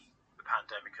the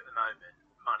pandemic at the moment,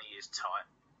 money is tight.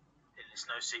 And it's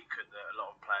no secret that a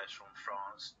lot of players from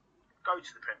France go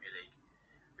to the Premier League.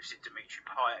 We've seen Dimitri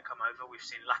Payet come over. We've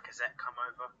seen Lacazette come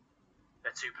over.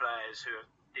 They're two players who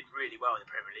did really well in the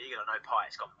Premier League. And I know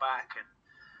Payet's gone back, and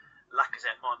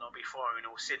Lacazette might not be firing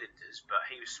all cylinders, but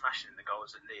he was smashing the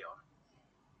goals at Lyon.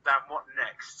 Dan, what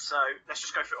next? So let's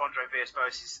just go through Andre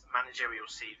Villas-Boas' managerial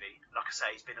CV. Like I say,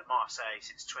 he's been at Marseille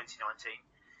since 2019.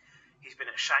 He's been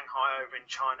at Shanghai over in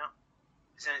China,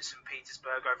 Zenit St.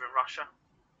 Petersburg over in Russia,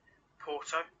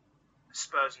 Porto,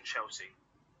 Spurs and Chelsea.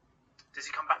 Does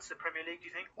he come back to the Premier League, do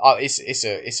you think?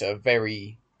 It's a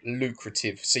very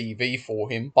lucrative CV for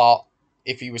him, but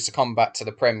if he was to come back to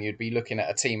the Premier, you'd be looking at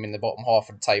a team in the bottom half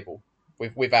of the table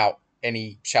without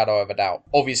any shadow of a doubt.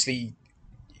 Obviously,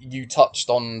 you touched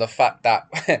on the fact that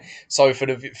so for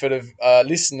the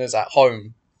listeners at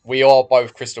home, we are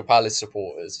both Crystal Palace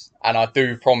supporters, and I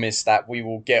do promise that we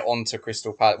will get onto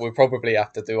Crystal Palace. We'll probably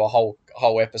have to do a whole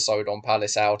episode on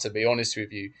Palace Hour, to be honest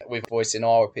with you, with voicing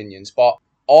our opinions. But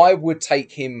I would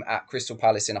take him at Crystal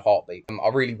Palace in a heartbeat. I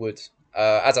really would.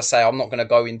 As I say, I'm not going to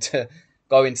go into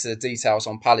the details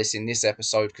on Palace in this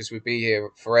episode because we'd be here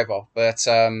forever. But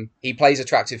he plays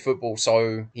attractive football,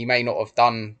 so he may not have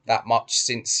done that much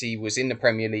since he was in the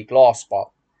Premier League last.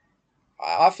 But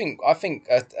I think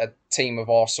a team of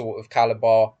our sort of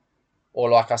calibre, or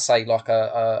like I say, like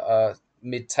a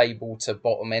mid-table to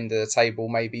bottom end of the table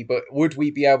maybe. But would we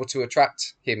be able to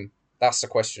attract him? That's the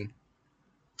question.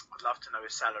 I'd love to know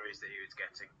his salaries that he was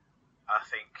getting. I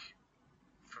think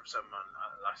from someone,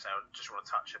 like I say, I just want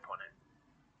to touch upon it.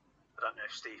 I don't know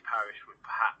if Steve Parish would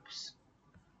perhaps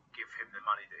give him the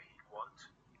money that he'd want.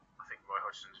 I think Roy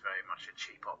Hodgson's very much a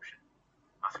cheap option.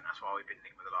 I think that's why we've been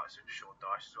linked with the likes of Sean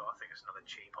Dyche as well. I think it's another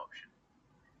cheap option.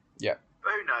 Yeah.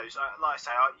 But who knows? Like I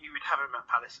say, you would have him at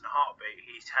Palace in a heartbeat.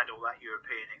 He's had all that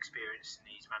European experience and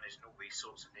he's managed all these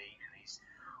sorts of leagues and he's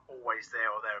always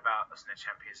there or thereabouts in the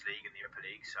Champions League and the Europa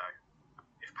League. So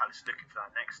if Palace are looking for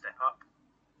that next step up,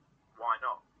 why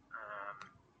not?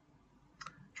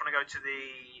 Trying to go to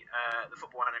the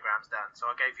football anagrams, Dan. So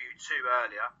I gave you two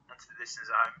earlier, and to the listeners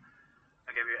at home,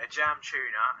 I gave you a jam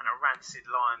tuna and a rancid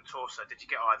lion torso. Did you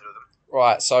get either of them?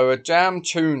 Right, so a jam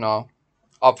tuna,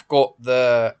 I've got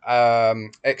the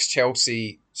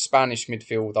ex-Chelsea Spanish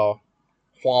midfielder,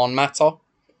 Juan Mata.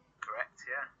 Correct,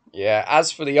 yeah. Yeah,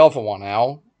 as for the other one,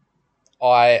 Al,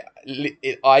 I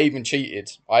even cheated.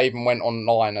 I even went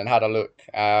online and had a look,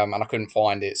 and I couldn't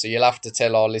find it. So you'll have to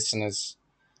tell our listeners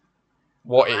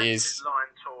what it is. Rancid lion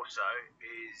torso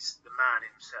is the man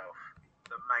himself,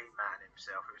 the main man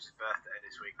himself. It was his birthday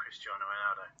this week, Cristiano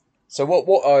Ronaldo. So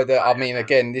what are the? I mean,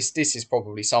 again, this is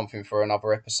probably something for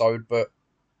another episode, but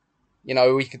you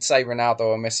know, we could say Ronaldo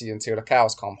or Messi until the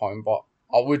cows come home. But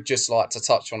I would just like to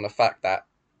touch on the fact that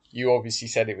you obviously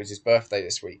said it was his birthday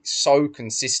this week. So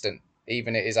consistent,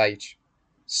 even at his age,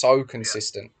 so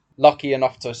consistent. Yeah. Lucky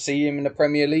enough to see him in the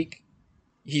Premier League.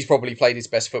 He's probably played his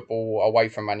best football away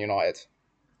from Man United.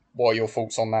 What are your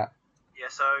thoughts on that?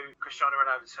 Yeah, so Cristiano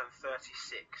Ronaldo turned 36.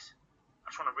 I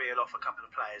just want to reel off a couple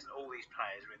of players, and all these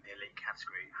players are in the elite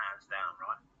category, hands down,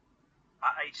 right?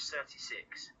 At age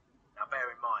 36, now bear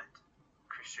in mind,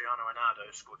 Cristiano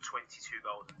Ronaldo scored 22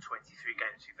 goals in 23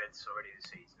 games for Juventus already this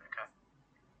season, okay?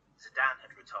 Zidane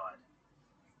had retired.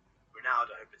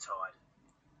 Ronaldo had retired.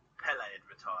 Pele had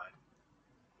retired.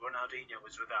 Ronaldinho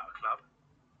was without a club.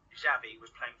 Xavi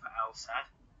was playing for Al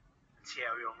Sadd. And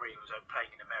Thierry Henry was playing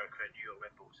in America at New York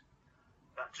Red Bulls.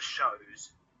 That just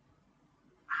shows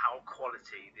how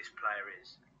quality this player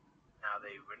is. Now,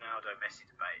 the Ronaldo-Messi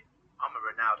debate, I'm a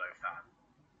Ronaldo fan.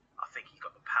 I think he's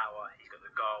got the power, he's got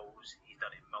the goals, he's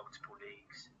done it in multiple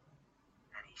leagues,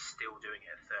 and he's still doing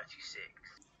it at 36.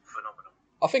 Phenomenal.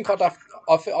 I think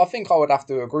I would have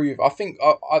to agree with. I think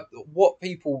what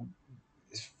people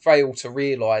fail to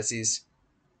realise is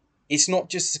it's not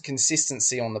just the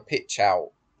consistency on the pitch out.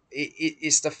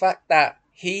 It's the fact that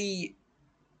he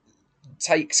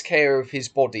takes care of his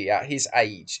body at his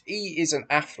age. He is an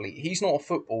athlete. He's not a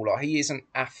footballer. He is an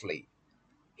athlete.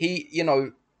 He, you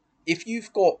know, if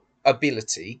you've got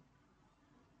ability,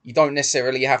 you don't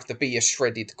necessarily have to be a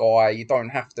shredded guy. You don't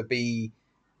have to be,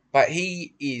 but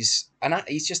he's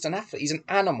just an athlete. He's an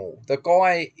animal. The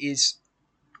guy is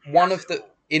one of the,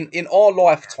 in our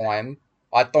lifetime,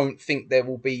 I don't think there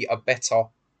will be a better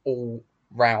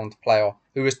all-round player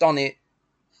who has done it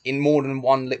in more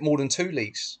than two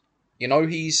leagues. You know,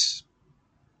 he's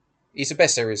the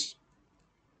best there is.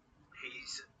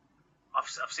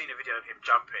 I've seen a video of him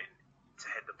jumping to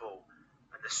head the ball,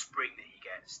 and the spring that he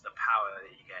gets, the power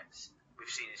that he gets. We've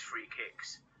seen his free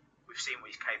kicks. We've seen what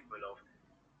he's capable of.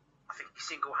 I think he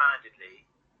single-handedly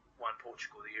won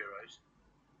Portugal the Euros.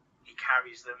 He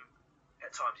carries them.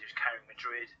 At times he was carrying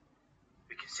Madrid.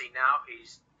 We can see now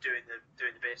he's doing the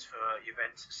bits for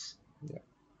Juventus. Yeah.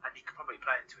 And he could probably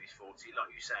play into his 40,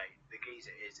 like you say. The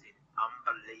geezer is in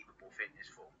unbelievable fitness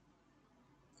form.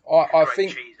 I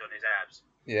think cheese on his abs.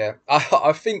 Yeah,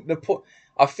 I think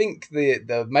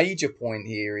the major point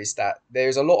here is that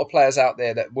there's a lot of players out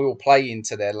there that will play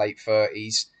into their late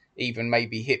 30s, even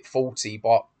maybe hit 40,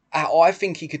 but I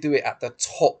think he could do it at the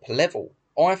top level.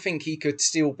 I think he could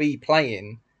still be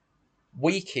playing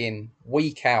week in,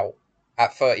 week out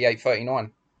at 38,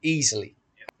 39, easily.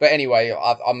 Yeah. But anyway,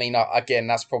 I mean, again,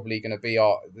 that's probably going to be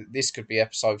this could be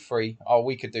episode 3.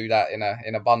 We could do that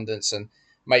in abundance and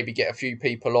maybe get a few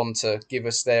people on to give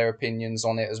us their opinions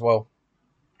on it as well.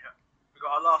 Yeah. We've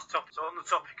got our last topic. So on the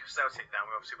topic of Celtic now,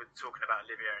 we obviously were talking about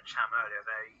Olivier and Cham earlier.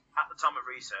 They, at the time of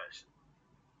research,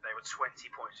 they were 20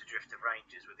 points adrift of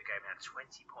Rangers with the game. They had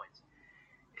 20 points.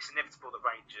 It's inevitable that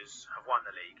Rangers have won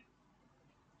the league.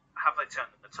 Have they turned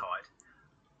on the tide?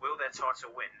 Will their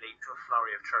title win lead to a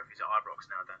flurry of trophies at Ibrox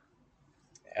now, Dan?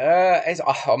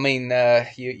 I mean,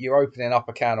 you're opening up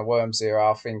a can of worms here.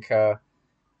 I think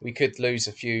we could lose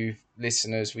a few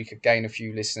listeners. We could gain a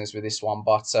few listeners with this one.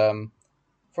 But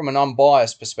from an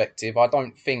unbiased perspective, I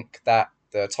don't think that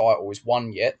the title is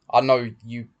won yet. I know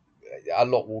a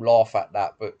lot will laugh at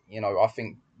that, but you know, I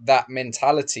think that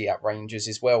mentality at Rangers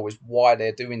as well is why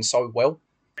they're doing so well.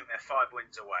 I think they're 5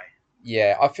 wins away.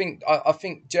 Yeah, I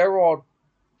think Gerrard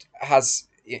has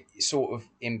sort of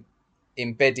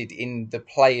embedded in the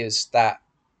players that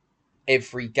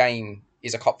every game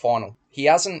is a cup final. He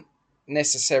hasn't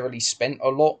necessarily spent a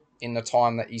lot in the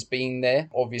time that he's been there.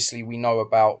 Obviously, we know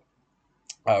about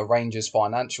Rangers'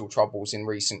 financial troubles in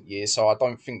recent years, so I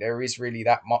don't think there is really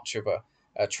that much of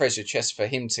a treasure chest for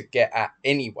him to get at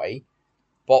anyway.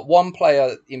 But one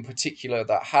player in particular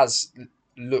that has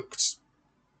looked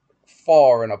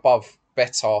far and above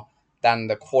better than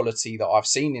the quality that I've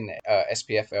seen in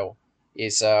SPFL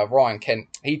is Ryan Kent.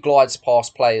 He glides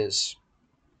past players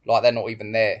like they're not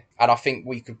even there. And I think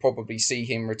we could probably see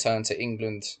him return to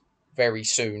England very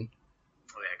soon.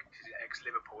 Oh, yeah, because he's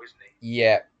ex-Liverpool, isn't he?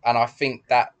 Yeah, and I think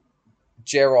that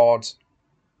Gerrard,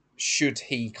 should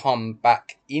he come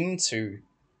back into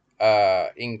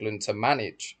England to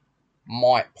manage,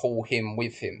 might pull him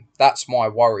with him. That's my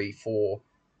worry for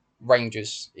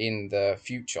Rangers in the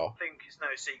future. I think it's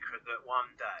no secret that one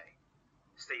day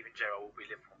Steven Gerrard will be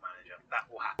Liverpool manager. That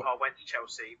will happen. I went to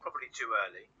Chelsea probably too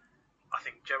early. I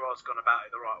think Gerrard's gone about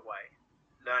it the right way.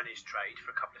 Learn his trade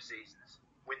for a couple of seasons.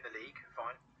 Win the league,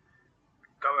 fine.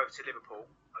 Go over to Liverpool.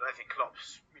 I don't think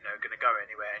Klopp's going to go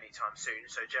anywhere anytime soon.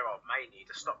 So Gerrard may need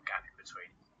a stopgap in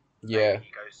between. Yeah.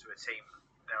 Maybe he goes to a team,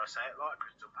 dare I say it, like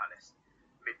Crystal Palace,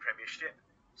 mid-Premiership.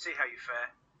 See how you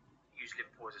fare. Use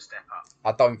Liverpool as a step up.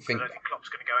 I don't think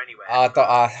Klopp's going to go anywhere.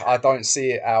 I don't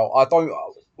see it out. I don't.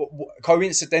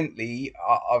 Coincidentally,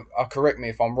 correct me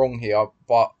if I'm wrong here,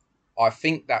 but I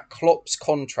think that Klopp's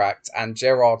contract and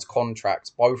Gerrard's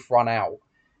contract both run out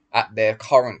at their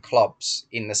current clubs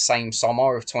in the same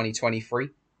summer of 2023.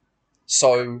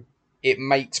 So it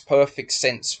makes perfect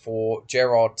sense for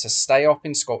Gerrard to stay up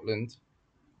in Scotland,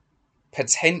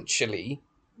 potentially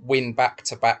win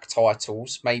back-to-back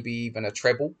titles, maybe even a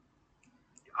treble.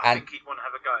 I think he'd want to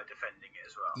have a go at defending it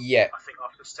as well. Yeah. I think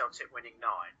after Celtic winning 9,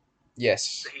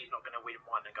 yes, that he's not going to win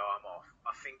 1 and go, I'm off.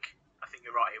 I think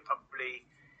you're right. It's probably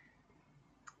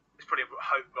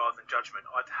hope rather than judgment.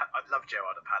 I'd love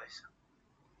Gerrard at Palace.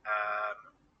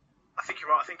 I think you're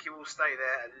right. I think he will stay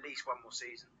there at least 1 more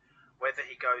season. Whether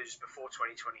he goes before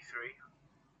 2023,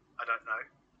 I don't know.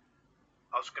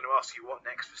 I was going to ask you what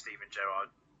next for Steven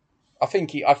Gerrard. I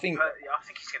think he's going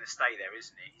to stay there,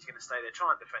 isn't he? He's going to stay there,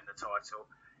 try and defend the title.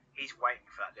 He's waiting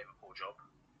for that Liverpool job.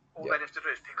 All they'd have to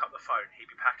do is pick up the phone. He'd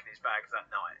be packing his bags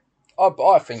that night.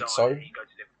 I think so. He'd go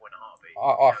to Liverpool in a heartbeat.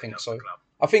 I think so.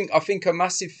 I think a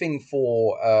massive thing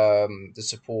for the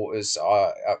supporters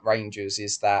at Rangers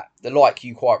is that, like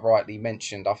you quite rightly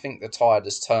mentioned, I think the tide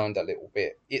has turned a little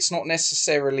bit. It's not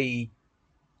necessarily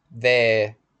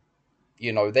they're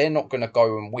not going to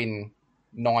go and win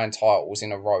 9 titles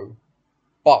in a row,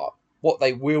 but what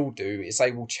they will do is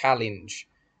they will challenge,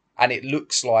 and it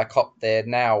looks like up there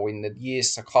now in the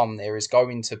years to come there is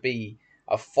going to be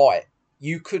a fight.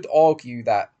 You could argue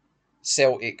that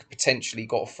Celtic potentially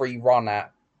got a free run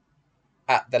at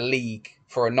the league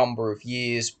for a number of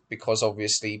years because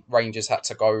obviously Rangers had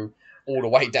to go all the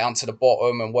way down to the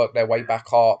bottom and work their way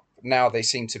back up. Now they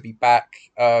seem to be back.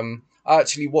 I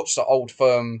actually watched the Old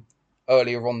Firm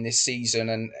earlier on this season,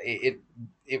 and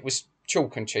it was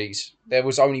chalk and cheese. There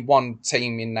was only one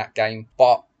team in that game,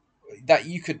 but that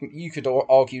you could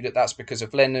argue that that's because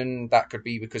of Lennon. That could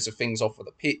be because of things off of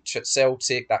the pitch at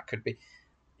Celtic. That could be.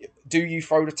 Do you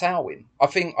throw the towel in? I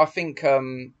think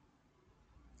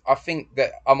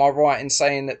that, am I right in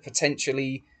saying that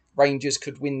potentially Rangers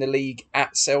could win the league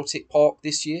at Celtic Park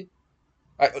this year?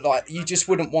 You just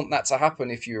wouldn't want that to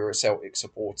happen if you were a Celtic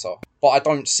supporter. But I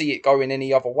don't see it going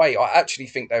any other way. I actually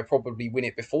think they'll probably win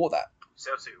it before that.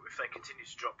 Celtic, if they continue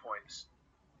to drop points,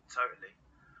 totally.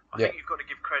 I think you've got to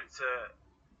give credit to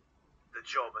the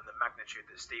job and the magnitude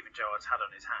that Steven Gerrard's had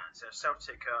on his hands. So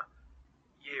Celtic are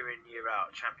year in, year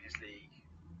out Champions League.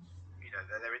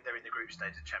 They're in the group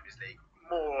stage of Champions League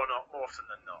more often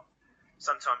than not.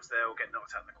 Sometimes they'll get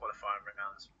knocked out in the qualifying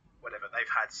rounds. Whatever, they've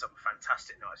had some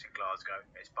fantastic nights in Glasgow.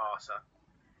 It's Barca.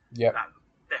 Yeah, that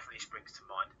definitely springs to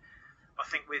mind. I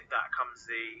think with that comes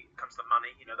the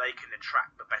money. They can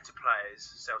attract the better players.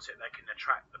 Celtic, they can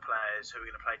attract the players who are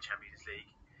going to play Champions League.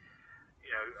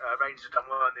 Rangers have done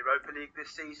well in the Europa League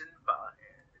this season, but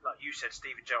like you said,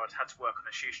 Steven Gerrard's had to work on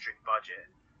a shoestring budget.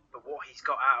 But what he's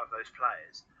got out of those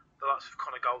players, the likes of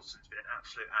Connor Goldson's been an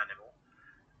absolute animal.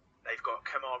 They've got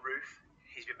Kemar Roofe,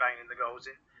 he's been banging the goals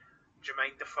in.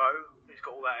 Jermaine Defoe, who's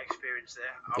got all that experience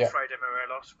there. Alfredo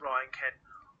Morelos, Ryan Kent,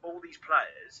 all these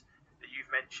players that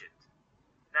you've mentioned.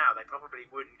 Now they probably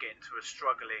wouldn't get into a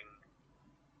struggling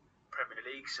Premier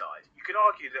League side. You could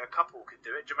argue that a couple could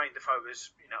do it. Jermaine Defoe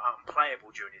was, unplayable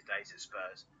during his days at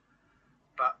Spurs.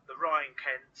 But the Ryan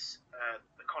Kents,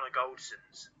 the Connor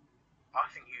Goldsons, I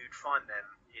think you'd find them,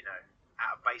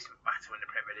 at a basement battle in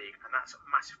the Premier League, and that's a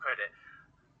massive credit.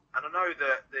 And I know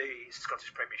that the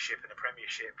Scottish Premiership and the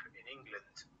Premiership in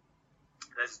England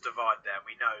there's a divide there.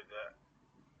 We know that,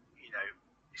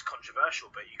 it's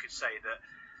controversial, but you could say that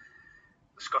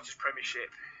the Scottish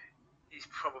Premiership is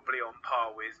probably on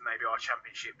par with maybe our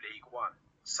Championship League One.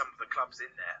 Some of the clubs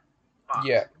in there, but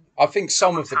Yeah, I think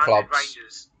some of the clubs.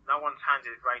 No one's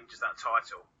handed Rangers that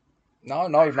title. No,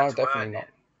 definitely not.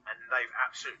 And they've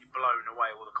absolutely blown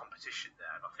away all the competition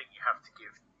there. And I think you have to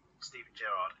give Steven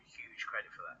Gerrard huge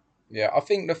credit for that. Yeah, I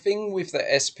think the thing with the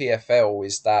SPFL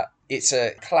is that it's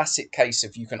a classic case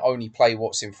of you can only play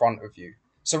what's in front of you.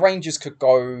 So Rangers could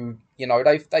go,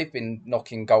 they've been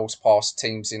knocking goals past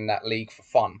teams in that league for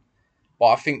fun. But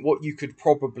I think what you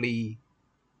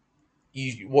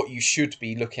should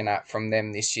be looking at from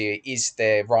them this year is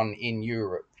their run in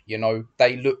Europe.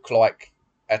 They look like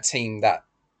a team that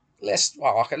let's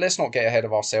not get ahead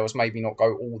of ourselves, maybe not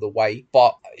go all the way,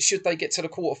 but should they get to the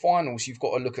quarterfinals, you've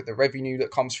got to look at the revenue that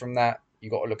comes from that.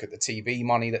 You've got to look at the TV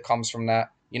money that comes from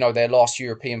that. Their last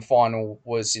European final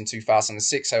was in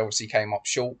 2006. They obviously came up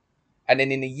short. And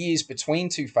then in the years between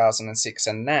 2006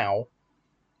 and now,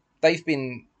 they've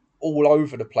been all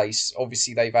over the place.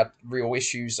 Obviously, they've had real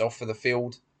issues off of the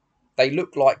field. They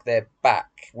look like they're back,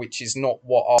 which is not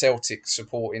what our Celtic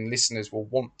supporting listeners will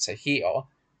want to hear.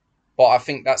 But I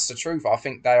think that's the truth. I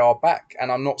think they are back.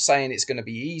 And I'm not saying it's going to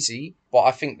be easy, but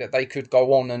I think that they could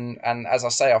go on. And as I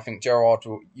say, I think Gerrard,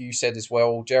 you said as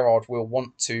well, Gerrard will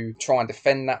want to try and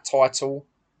defend that title.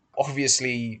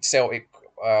 Obviously, Celtic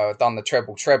done the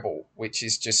treble, which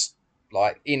is just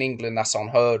like in England, that's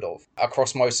unheard of.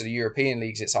 Across most of the European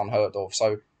leagues, it's unheard of.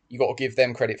 So you got to give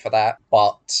them credit for that.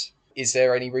 But is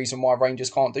there any reason why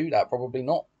Rangers can't do that? Probably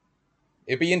not.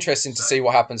 It'd be interesting to see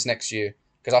what happens next year,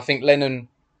 because I think Lennon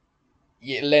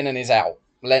is out.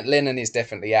 Lennon is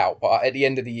definitely out, but at the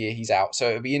end of the year, he's out. So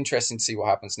it'll be interesting to see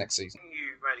what happens next season.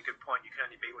 You made a good point. You can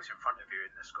only beat what's in front of you in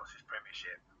the Scottish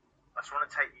Premiership. I just want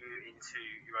to take you into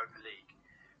Europa League.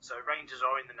 So Rangers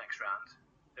are in the next round.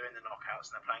 They're in the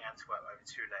knockouts and they're playing Antwerp over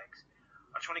 2 legs.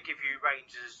 I just want to give you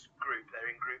Rangers' group.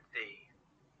 They're in Group D,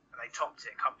 and they topped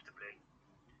it comfortably.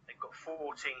 They've got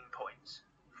 14 points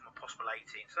from a possible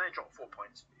 18, so they dropped 4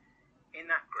 points. In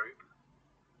that group,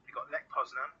 you've got Lech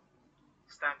Poznan,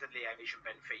 Standard Liège and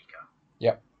Benfica.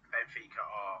 Yep. Benfica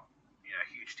are, a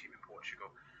huge team in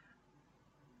Portugal.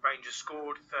 Rangers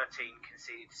scored 13,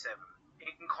 conceded 7.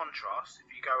 In contrast, if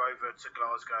you go over to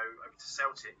Glasgow, over to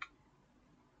Celtic,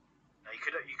 now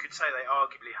you could say they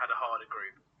arguably had a harder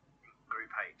group, Group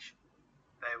H.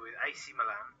 They're with AC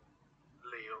Milan,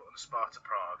 Lille and Sparta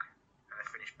Prague, and they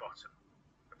finished bottom.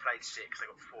 They played 6, they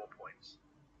got 4 points.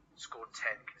 Scored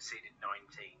 10, conceded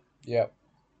 19. Yep.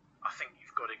 I think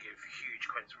you've got to give huge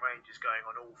credit to Rangers going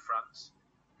on all fronts.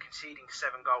 Conceding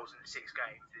 7 goals in 6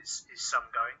 games is some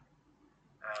going.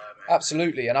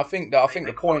 Absolutely, and I think the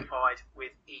point qualified with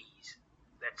ease.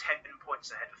 They're 10 points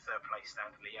ahead of third place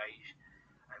Standard Liège,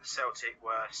 and Celtic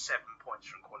were 7 points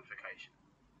from qualification.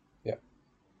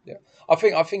 Yeah. I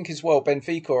think as well,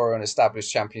 Benfica are an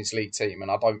established Champions League team, and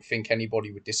I don't think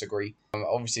anybody would disagree.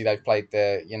 Obviously, they've played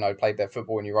their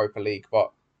football in Europa League,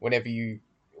 but whenever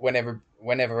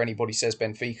anybody says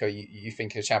Benfica, you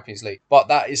think of Champions League. But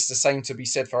that is the same to be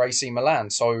said for AC Milan.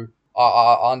 So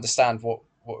I understand what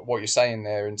you're saying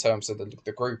there in terms of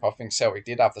the group. I think Celtic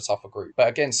did have the tougher group, but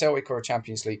again, Celtic are a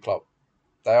Champions League club.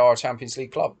 They are a Champions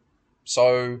League club.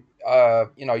 So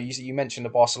you mentioned the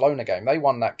Barcelona game. They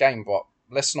won that game, but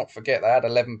let's not forget they had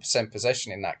 11%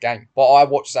 possession in that game. But I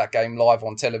watched that game live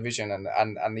on television,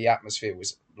 and the atmosphere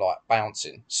was like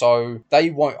bouncing. So they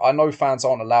won't. I know fans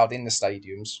aren't allowed in the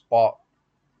stadiums, but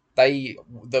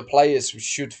the players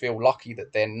should feel lucky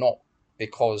that they're not,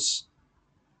 because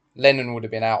Lennon would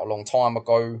have been out a long time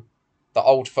ago. The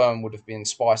old firm would have been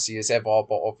spicy as ever,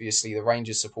 but obviously the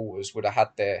Rangers supporters would have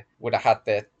had their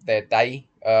day.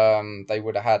 They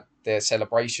would have had their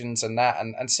celebrations and that,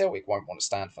 and Celtic won't want to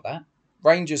stand for that.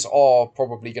 Rangers are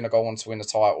probably going to go on to win the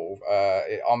title.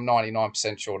 I'm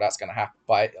 99% sure that's going to happen.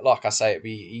 But like I say, it'd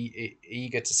be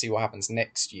eager to see what happens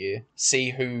next year.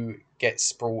 See who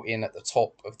gets brought in at the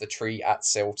top of the tree at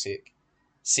Celtic.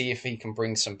 See if he can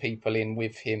bring some people in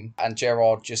with him. And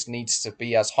Gerrard just needs to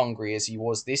be as hungry as he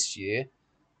was this year.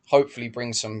 Hopefully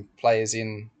bring some players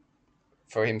in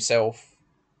for himself.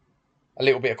 A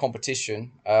little bit of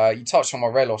competition. You touched on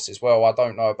Morelos as well. I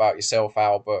don't know about yourself,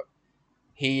 Al, but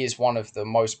he is one of the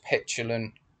most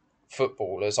petulant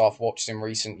footballers I've watched in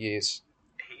recent years.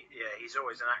 He's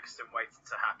always an accident waiting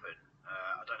to happen.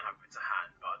 I don't have it to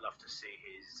hand, but I'd love to see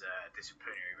his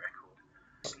disciplinary record.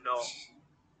 It's not,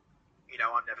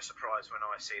 I'm never surprised when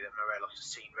I see that Morelos has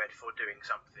seen red for doing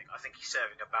something. I think he's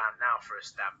serving a ban now for a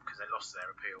stamp because they lost their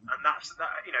appeal. And that's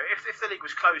that. If the league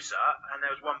was closer and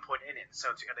there was 1 point in it,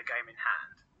 Celtic had a game in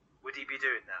hand, would he be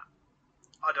doing that?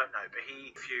 I don't know, but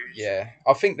he refused. Yeah,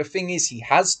 I think the thing is he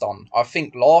has done. I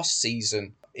think last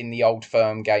season in the Old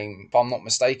Firm game, if I'm not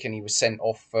mistaken, he was sent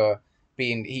off for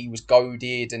he was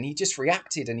goaded and he just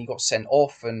reacted and he got sent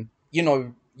off. And, you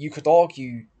know, you could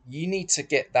argue you need to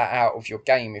get that out of your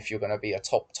game if you're going to be a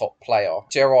top player.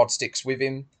 Gerrard sticks with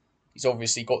him. He's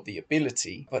obviously got the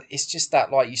ability, but it's just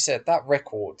that, like you said, that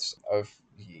record of,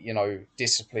 you know,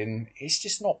 discipline, it's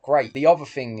just not great. The other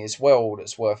thing as well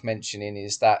that's worth mentioning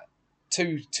is that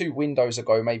two windows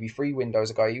ago, maybe 3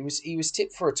 windows ago, he was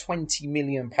tipped for a £20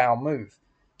 million move.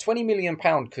 £20 million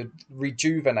could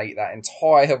rejuvenate that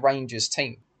entire Rangers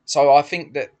team. So I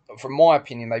think that, from my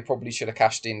opinion, they probably should have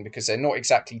cashed in because they're not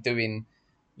exactly doing.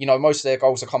 You know, most of their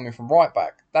goals are coming from right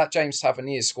back. That James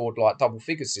Tavernier scored like double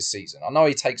figures this season. I know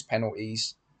he takes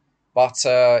penalties, but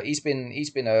he's been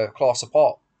a class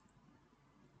apart.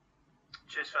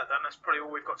 Cheers for that, Dan. That's probably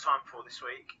all we've got time for this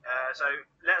week. So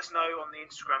let us know on the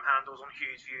Instagram handles on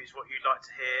Hughes Views what you'd like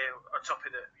to hear, a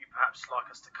topic that you perhaps like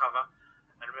us to cover.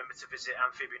 And remember to visit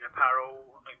Amphibian Apparel,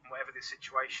 whatever the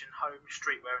situation, home,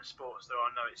 streetwear and sports, there are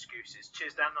no excuses.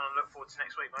 Cheers, Dan, and I look forward to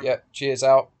next week, mate. Yeah, cheers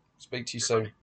out. Speak to you soon.